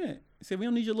seen it. He said we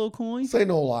don't need your little coin. Say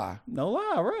no lie. No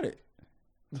lie, I read it.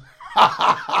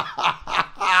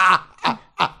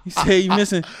 He said you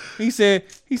missing. He said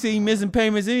you missing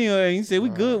payments anyway. He said we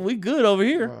good over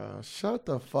here. Bruh, shut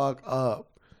the fuck up.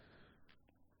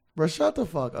 Bro, shut the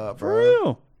fuck up, For bro.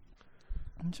 real.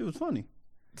 That shit was funny.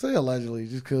 Say allegedly,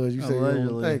 just cause you say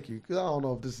Allegedly. thank you. Cause I don't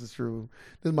know if this is true.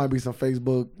 This might be some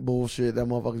Facebook bullshit that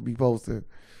motherfuckers be posting.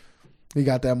 He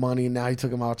got that money and now he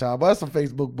took him out child. But that's some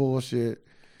Facebook bullshit.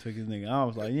 Took his nigga. I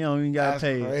was like, you don't even gotta That's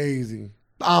pay. crazy.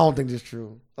 I don't think that's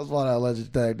true. That's why that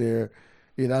alleged tag there.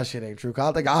 Yeah, that shit ain't true. 'Cause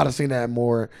I think I'd have seen that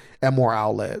more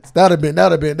outlets. That'd have been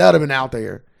out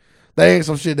there. That ain't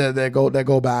some shit that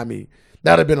go by me.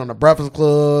 That'd have been on the Breakfast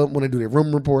Club when they do their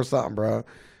room report or something, bro.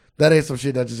 That ain't some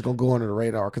shit that's just gonna go under the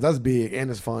radar because that's big and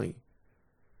it's funny.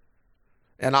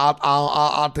 And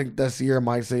I think that Sierra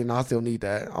might say, "No, I still need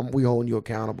that. We holding you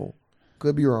accountable."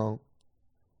 Could be wrong.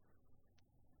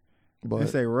 They But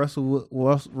say Russell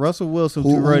Wilson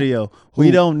to radio. We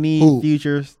don't need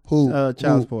Future's child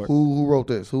support. Who wrote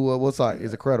this? What site?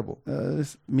 Is it credible?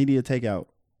 It's Media Takeout.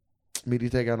 Media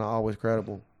Takeout not always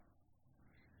credible.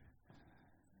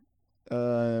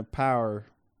 Power.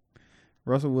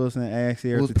 Russell Wilson asked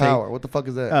here Who's to Power? What the fuck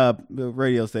is that? the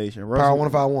radio station. Power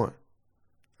 105.1.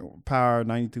 Power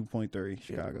 92.3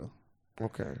 Chicago.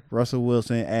 Okay. Russell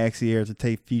Wilson asked here to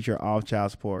take Future off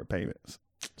child support payments.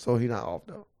 So he not off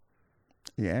though.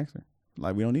 Yeah, actually.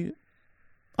 Like we don't need it.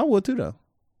 I would too though.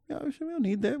 Yeah, we don't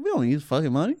need that. We don't need his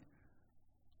fucking money.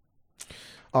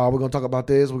 We're gonna talk about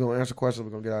this. We're gonna answer questions.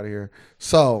 We're gonna get out of here.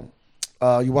 So,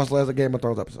 You watched the last Game of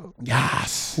Thrones episode.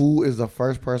 Yes. Who is the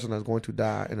first person that's going to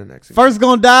die in the next season? First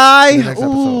gonna die. In the next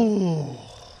episode. Ooh.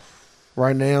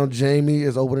 Right now, Jamie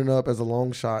is opening up as a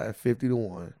long shot at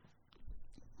 50-1.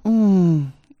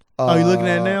 Oh, you looking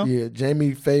at it now? Yeah,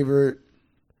 Jamie favored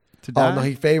To die? Oh no,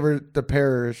 he favored the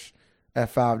parish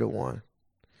at 5-1,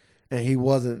 and he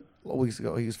wasn't weeks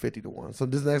ago. He was 50-1. So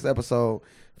this next episode,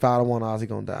 5-1 odds, he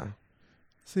gonna die.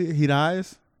 See, he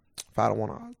dies. 5-1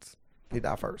 odds, he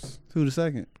die first. Who the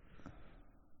second?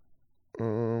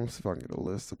 Let's see if I can get a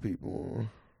list of people.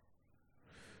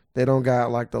 They don't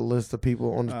got like the list of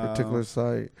people on this particular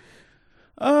site.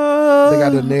 They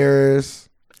got Daenerys.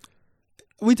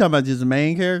 We talking about just the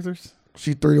main characters?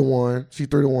 She 3-1. She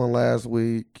 3-1 last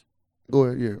week. Go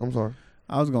ahead. Yeah, I'm sorry.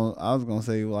 I was gonna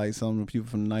say like some of the people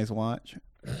from the Night's Watch.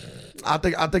 I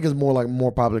think it's more like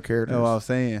more popular characters. That's what I was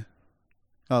saying.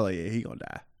 Oh yeah, he gonna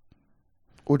die.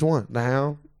 Which one? The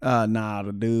Hound? Nah,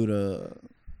 the dude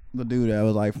that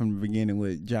was like from the beginning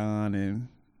with John and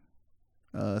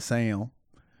Sam.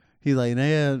 He's like,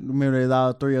 yeah, remember there's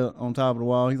all three on top of the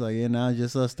wall. He's like, yeah, now it's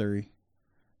just us three.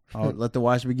 Let the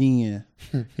watch begin.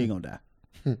 He gonna die.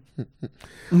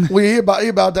 Well, he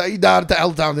about that. He died at the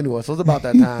other times anyway, so it's about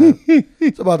that time.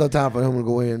 It's about that time for him to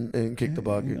go in and kick the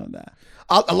bucket. He gonna die.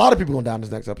 A lot of people gonna die in this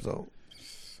next episode.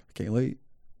 Can't wait.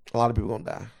 A lot of people gonna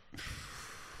die.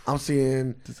 I'm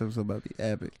seeing This episode about to be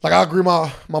epic. like I agree.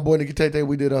 My boy Nikki Tate.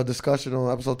 We did a discussion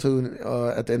on episode 2.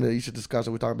 At the end of each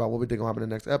discussion, we talked about what we think will happen in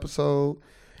the next episode,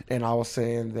 and I was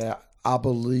saying that I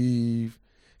believe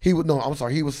he would. No, I'm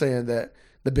sorry. He was saying that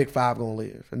the Big Five gonna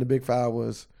live, and the Big Five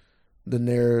was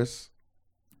Daenerys,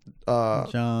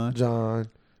 John,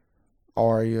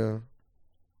 Arya,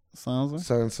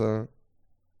 Sansa,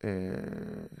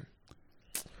 and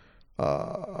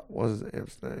what is the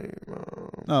imp's name?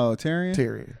 Tyrion.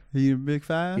 Tyrion. He the Big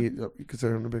Five. You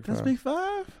consider him the Big That's Five? Big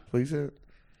Five. What he said.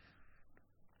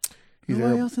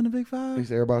 Nobody else in the Big Five. He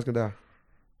said everybody's gonna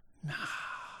die.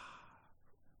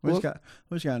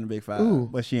 Which guy in the Big Five? Ooh.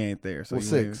 But she ain't there, so Well,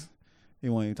 6. He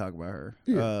won't even talk about her.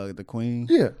 Yeah. The Queen.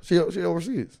 Yeah, she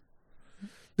oversees.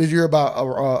 Did you hear about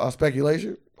a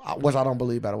speculation? Which I don't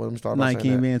believe about it. Let me start by Night saying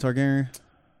King that. being Targaryen.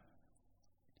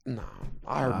 No,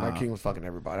 I heard Night King was fucking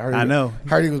everybody. I know. I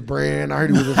heard he was Bran. I heard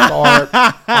he was a Stark.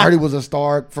 I heard he was a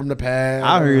Stark from the past.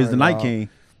 I heard he was the Night King.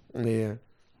 Yeah.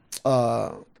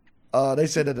 They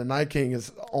said that the Night King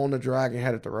is on the dragon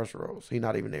head at the Westeros. He's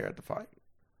not even there at the fight.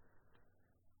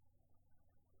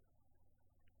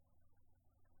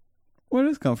 Where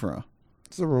did this come from?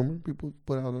 It's a rumor people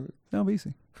put out on it. Don't be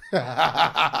see.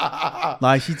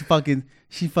 Like she fucking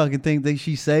think that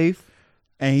she's safe,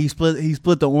 and he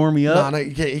split the army up. No,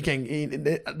 he can't.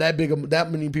 That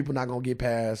many people not gonna get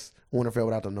past Winterfell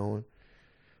without them knowing.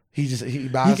 He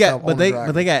by himself. But they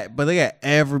got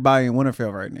everybody in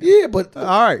Winterfell right now. Yeah, but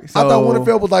all right. So I thought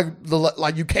Winterfell was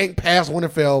like you can't pass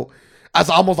Winterfell. It's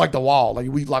almost like the wall.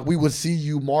 Like we would see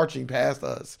you marching past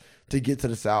us to get to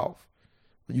the south.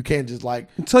 You can't just like.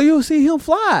 So you'll see him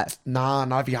fly. Nah,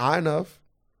 not if you're high enough.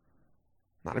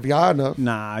 Not if you're high enough.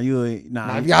 Nah, you ain't. Nah,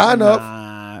 not if you're high enough.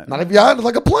 Nah. Not if you're high enough.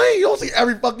 Like a plane. You don't see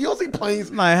you don't see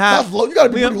planes. Like how? That's low. You gotta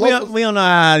be pretty low. We don't know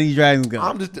how these dragons go.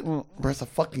 I'm just. Bro, it's a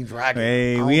fucking dragon.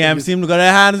 Hey, we haven't seen them go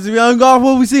that high since we on golf.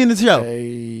 What we see in the show?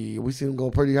 Hey, we seen them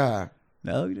go pretty high.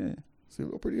 No, we didn't. See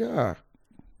them go pretty high.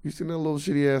 You seen that little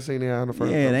shitty ass scene there in the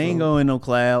first? Yeah, they ain't going no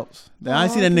clouds. I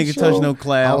ain't see that nigga touch no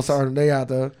clouds. I was sorry, they out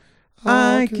there.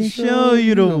 I can show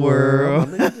you the world.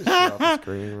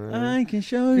 Screen, I can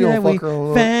show you that we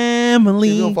family.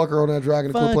 You don't fuck her on that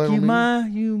dragon. Fuck quit you,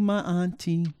 playing you my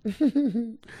auntie.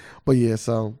 But yeah,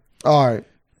 so all right.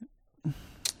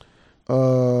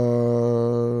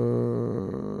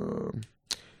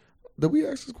 Did we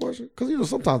ask this question? Because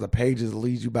sometimes the pages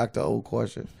leads you back to old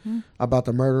questions about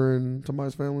the murdering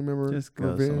somebody's family member. Just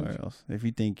go somewhere else. If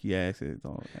you think you asked it,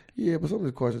 don't. Yeah, but some of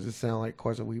the questions just sound like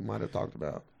questions we might have talked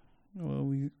about. Well,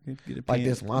 we get a pen. Like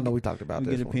this one. I know we talked about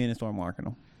this. Get a pen and start marking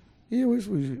them. Yeah, we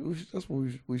should, that's what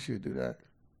we should do that.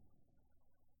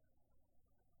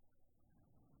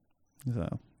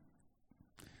 So,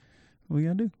 what we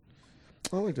gotta do?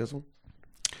 I like this one.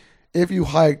 If you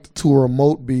hiked to a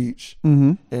remote beach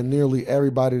and nearly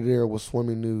everybody there was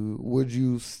swimming nude, would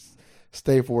you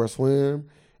stay for a swim?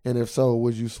 And if so,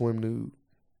 would you swim nude?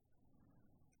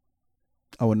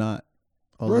 I would not.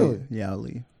 Really? Leave. Yeah, I'll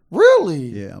leave. Really?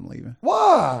 Yeah, I'm leaving.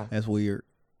 Why? That's weird.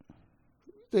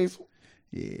 Yeah.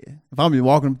 If I'm just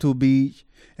walking to a beach,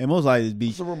 and most likely this beach.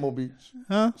 It's a remote beach.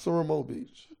 Huh? It's a remote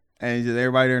beach. And is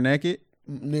everybody there naked?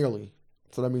 Nearly.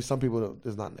 So that means some people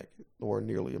is not naked, or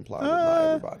nearly implied, not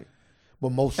everybody.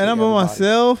 But mostly. And I'm by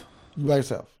myself? You by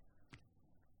yourself.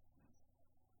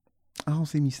 I don't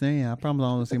see me staying. I promise I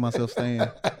don't see myself staying. I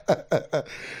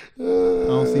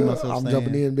don't see myself I'm staying.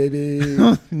 jumping in,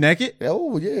 baby. Naked?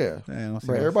 Oh yeah, Damn,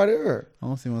 bro. Everybody there. I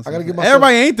don't see myself. I gotta get myself.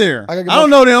 Everybody ain't there. I I don't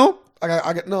know them. I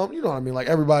got no. You know what I mean? Like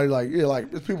everybody, like yeah,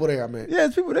 like there's people there. I mean, Yeah,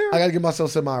 there's people there. I gotta get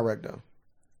myself semi-erect though.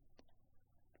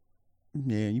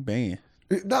 Yeah, you banned.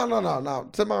 No.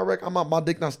 Semi-erect. My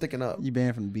dick not sticking up. You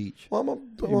banned from the beach. Why am I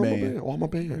banned? Why am I You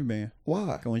banned? banned. Why?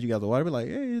 Cause once you got the water, be like,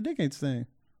 hey, your dick ain't the same.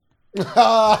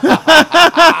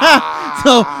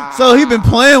 no. So he been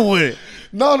playing with it.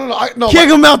 No. Kick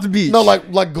him out the beach. No,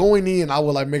 like going in, I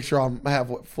would like make sure I'm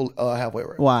halfway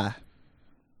right. Why?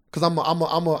 Because I'm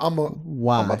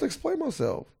Why? I'm about to explain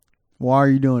myself. Why are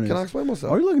you doing this? Can I explain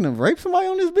myself? Are you looking to rape somebody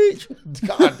on this beach?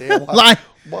 God damn. Like,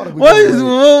 why did we what go is rape?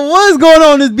 what is going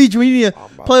on in this beach when you need to I'm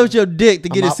about play to- with your dick to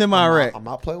get it I'm semi-erect?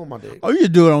 not playing with my dick. Oh, you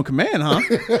just do it on command, huh?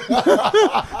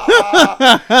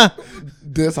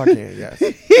 This I can, yes.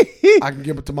 I can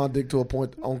give it to my dick to a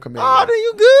point on command. Oh, then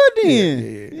you good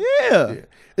then. Yeah. Yeah.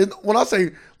 And when I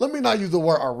say, let me not use the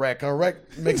word erect.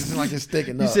 Erect makes it seem like it's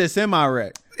sticking You up. said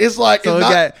semi-erect. It's like So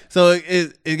it's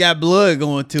not, it got blood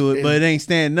going to it, but it ain't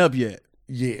standing up yet.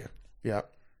 yeah.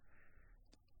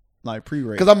 Like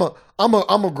pre-rape. Because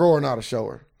I'm a grower, not a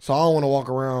shower. So I don't want to walk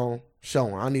around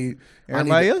showing.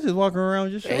 Everybody else is walking around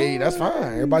just showing. Hey, that's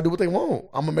fine. Everybody do what they want.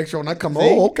 I'm gonna make sure when I come. See?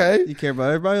 Oh, okay. You care about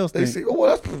everybody else. They Think. say, oh,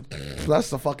 well, that's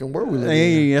the fucking world we live in.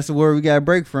 Hey, that's the word we got to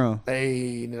break from.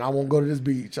 Hey, and I won't go to this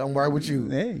beach. I'm right with you.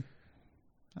 Hey.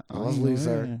 Let's leave,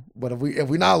 sir. But if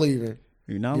we not leaving,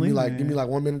 You're not give leaving. me like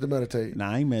 1 minute to meditate.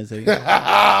 Nah, I ain't meditating.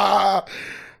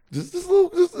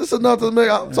 just enough to make.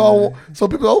 So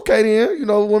people are okay then. You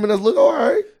know, women that look all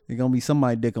right. There's going to be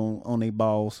somebody dick on their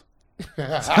balls.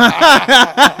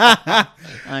 I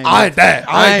ain't that.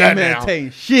 I ain't that meditating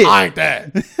now. shit. I ain't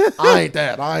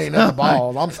that. I ain't at the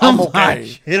balls. I'm okay.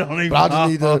 Shit on their But I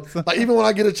just need balls. to, like, even when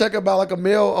I get a checkup about like a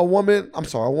woman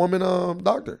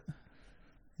doctor.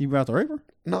 You about to rape her?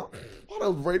 No, why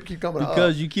does rape keep coming up?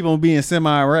 Because you keep on being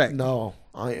semi-erect. No,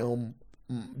 I am.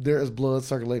 There is blood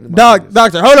circulating in my penis.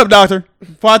 Doctor, hold up, doctor.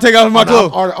 Before I take off my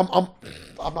clothes.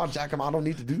 I'm not jacking. I don't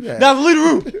need to do that. Doctor,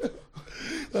 leave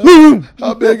the room.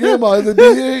 How big am I? Is it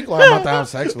big? Like, I'm about to have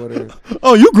sex with her.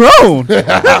 Oh, you grown.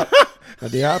 That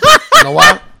did happen. You know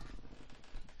why?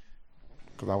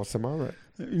 Because I was semi-erect.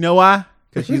 You know why?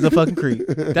 Because she's a fucking creep.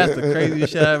 That's the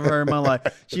craziest shit I ever heard in my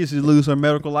life. She used to lose her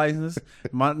medical license.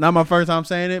 Not my first time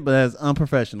saying it, but that's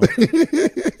unprofessional.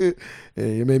 Yeah,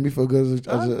 it made me feel good as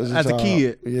a a child.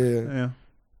 kid. Yeah.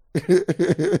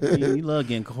 You love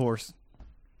getting coerced.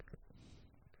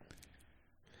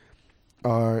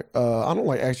 All right. I don't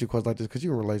like ask you questions like this because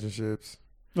you're in relationships.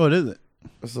 What is it?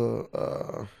 It's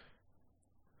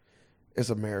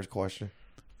a marriage question.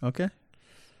 Okay.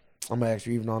 I'm gonna ask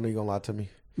you, even though I know you're gonna lie to me.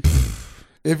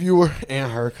 If you were,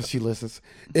 and her, because she listens.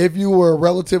 If you were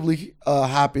relatively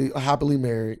happily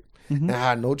married and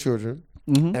had no children,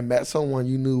 and met someone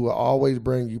you knew would always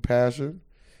bring you passion,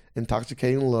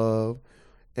 intoxicating love,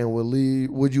 and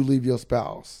would you leave your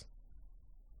spouse?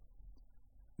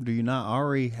 Do you not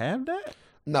already have that?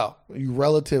 No, you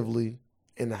relatively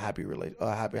in a happily married.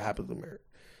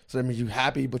 So that means you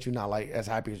happy, but you're not like as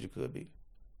happy as you could be.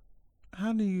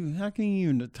 How can you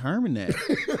even determine that?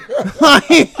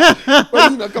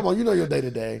 Well, come on, you know your day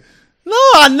to day. No,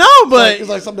 I know, but It's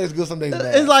like some days good, some days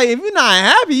bad. it's like if you're not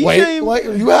happy, you shouldn't. Wait,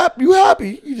 you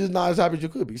happy? You just not as happy as you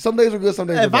could be. Some days are good, some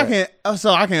days are If I bad.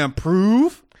 I can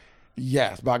improve.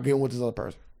 Yes, by getting with this other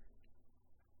person.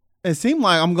 It seemed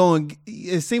like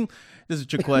this is a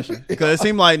trick question because it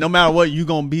seemed like no matter what, you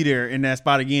gonna be there in that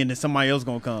spot again, then somebody else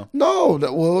gonna come. No,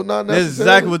 not necessarily. That's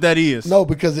exactly what that is. No,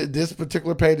 because this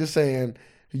particular page is saying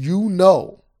you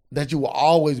know that you will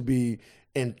always be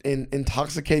in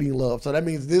intoxicating love. So that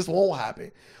means this won't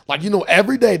happen. Like, you know,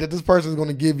 every day that this person is going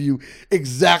to give you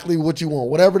exactly what you want.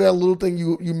 Whatever that little thing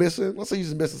you missing. Let's say you're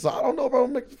just missing. So I don't know if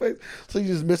I'm making face. So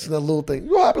you're just missing that little thing.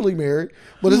 You're happily married,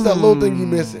 but it's that little thing you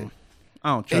missing.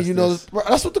 I don't trust And you know, this.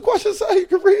 that's what the question say. You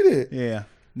can read it. Yeah.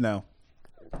 No.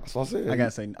 That's what I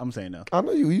said. I'm saying no. I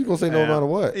know you gonna say no matter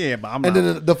what. Yeah, but I'm And not.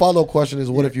 then the follow up question is,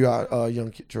 what if you had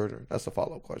young children? That's the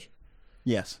follow up question.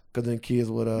 Yes. Because then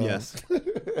kids would Yes.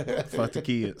 Fuck the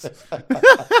kids.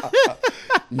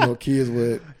 Kids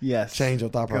would Yes. change your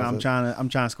thought 'Cause process. I'm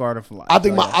trying to scar her for life. I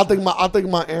think So, I think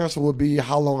my answer would be,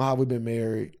 how long have we been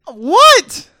married?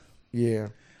 What? Yeah.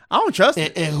 I don't trust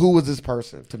it. And who was this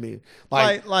person to me?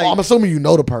 Like- I'm assuming you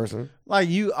know the person. Like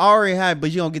you already have,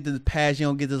 but you don't get this past. You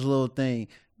don't get this little thing.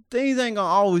 Things ain't gonna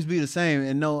always be the same,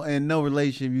 and no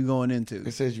relationship you going into.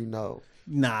 It says you know.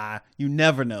 Nah, you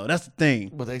never know. That's the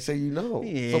thing. But they say you know.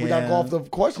 Yeah. So we gotta go off the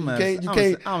question. You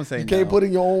can't I'm gonna say put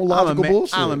in your own logical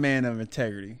bullshit. I'm a man of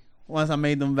integrity. once I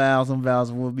made them vows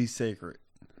will be sacred.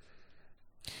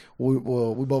 We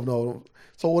both know.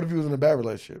 So what if you was in a bad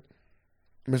relationship,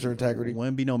 Mr. Integrity?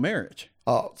 Wouldn't be no marriage.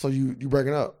 Oh, so you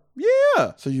breaking up?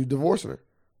 Yeah. So you divorcing her?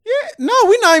 Yeah. No,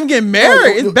 we're not even getting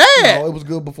married. It's bad. No, it was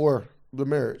good before the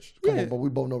marriage. Come Yeah. on, but we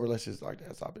both know relationships like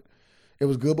that. Stop it. It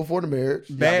was good before the marriage.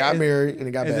 Bad. Y'all got married and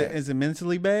it got bad. Is it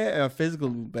mentally bad or physically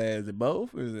bad? Is it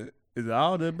both? Is it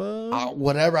all the above?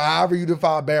 However you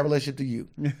define bad relationship to you,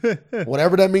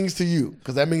 whatever that means to you,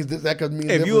 because that means that could mean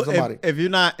different to somebody. If you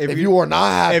are not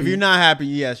happy, if you're not happy,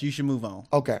 yes, you should move on.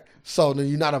 Okay, so then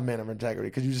you're not a man of integrity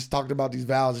because you just talked about these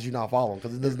vows that you're not following.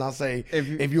 Because it does not say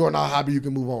if you are not happy, you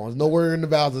can move on. There's nowhere in the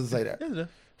vows that say that. Yes,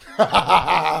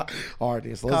 All right,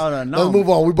 then. So let's move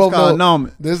on. We both know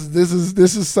this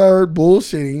is Sir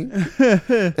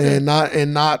bullshitting and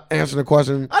not answering the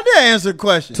question. I did answer the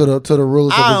question to the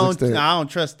rules of his extent. I don't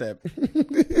trust that.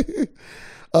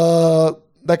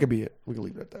 That could be it. We can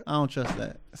leave it at that. I don't trust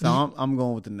that. So I'm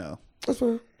going with the no. That's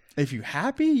fine. If you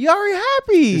happy, you already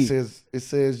happy. It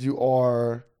says you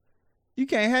are. You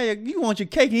can't have you want your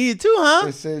cake and eat it too, huh?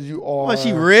 It says you are. Well,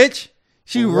 she rich.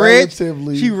 She rich.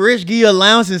 She rich. Give you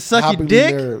allowance and suck your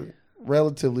dick. Married.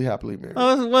 Relatively happily married.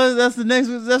 Oh, that's the next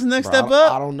step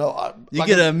up. I don't know. You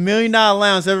get $1 million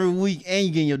allowance every week, and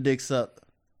you getting your dick sucked.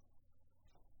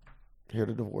 Hear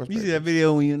the divorce. You see that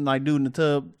video when you like dude in the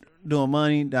tub doing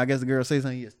money? I guess the girl say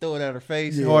something, you just throw it at her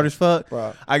face, hard as fuck.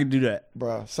 Bruh. I can do that,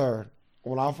 bruh. Sir,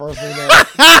 when I first seen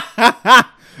that,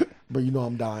 but you know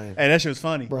I'm dying. Hey, that shit was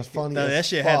funny. Bruh, it's funny. That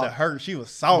shit had to hurt. She was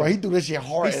salty. Bruh, he threw that shit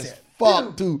hard as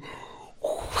fuck too.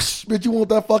 Bitch, you want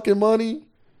that fucking money?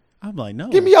 I'm like, no.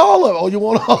 Give me all of it. Oh, you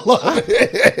want all of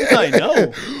it? I'm like,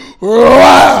 no.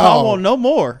 Wow. I want no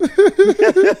more.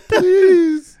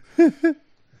 Please.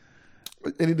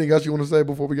 Anything else you want to say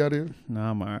before we got in? No,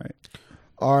 I'm all right.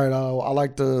 All right. I'd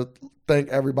like to thank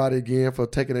everybody again for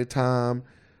taking their time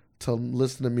to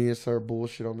listen to me and Sir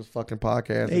bullshit on this fucking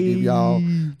podcast and give y'all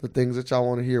the things that y'all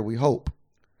want to hear. We hope.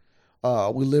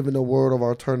 We live in a world of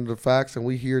alternative facts, and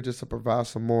we here just to provide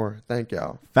some more. Thank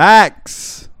y'all.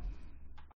 Facts.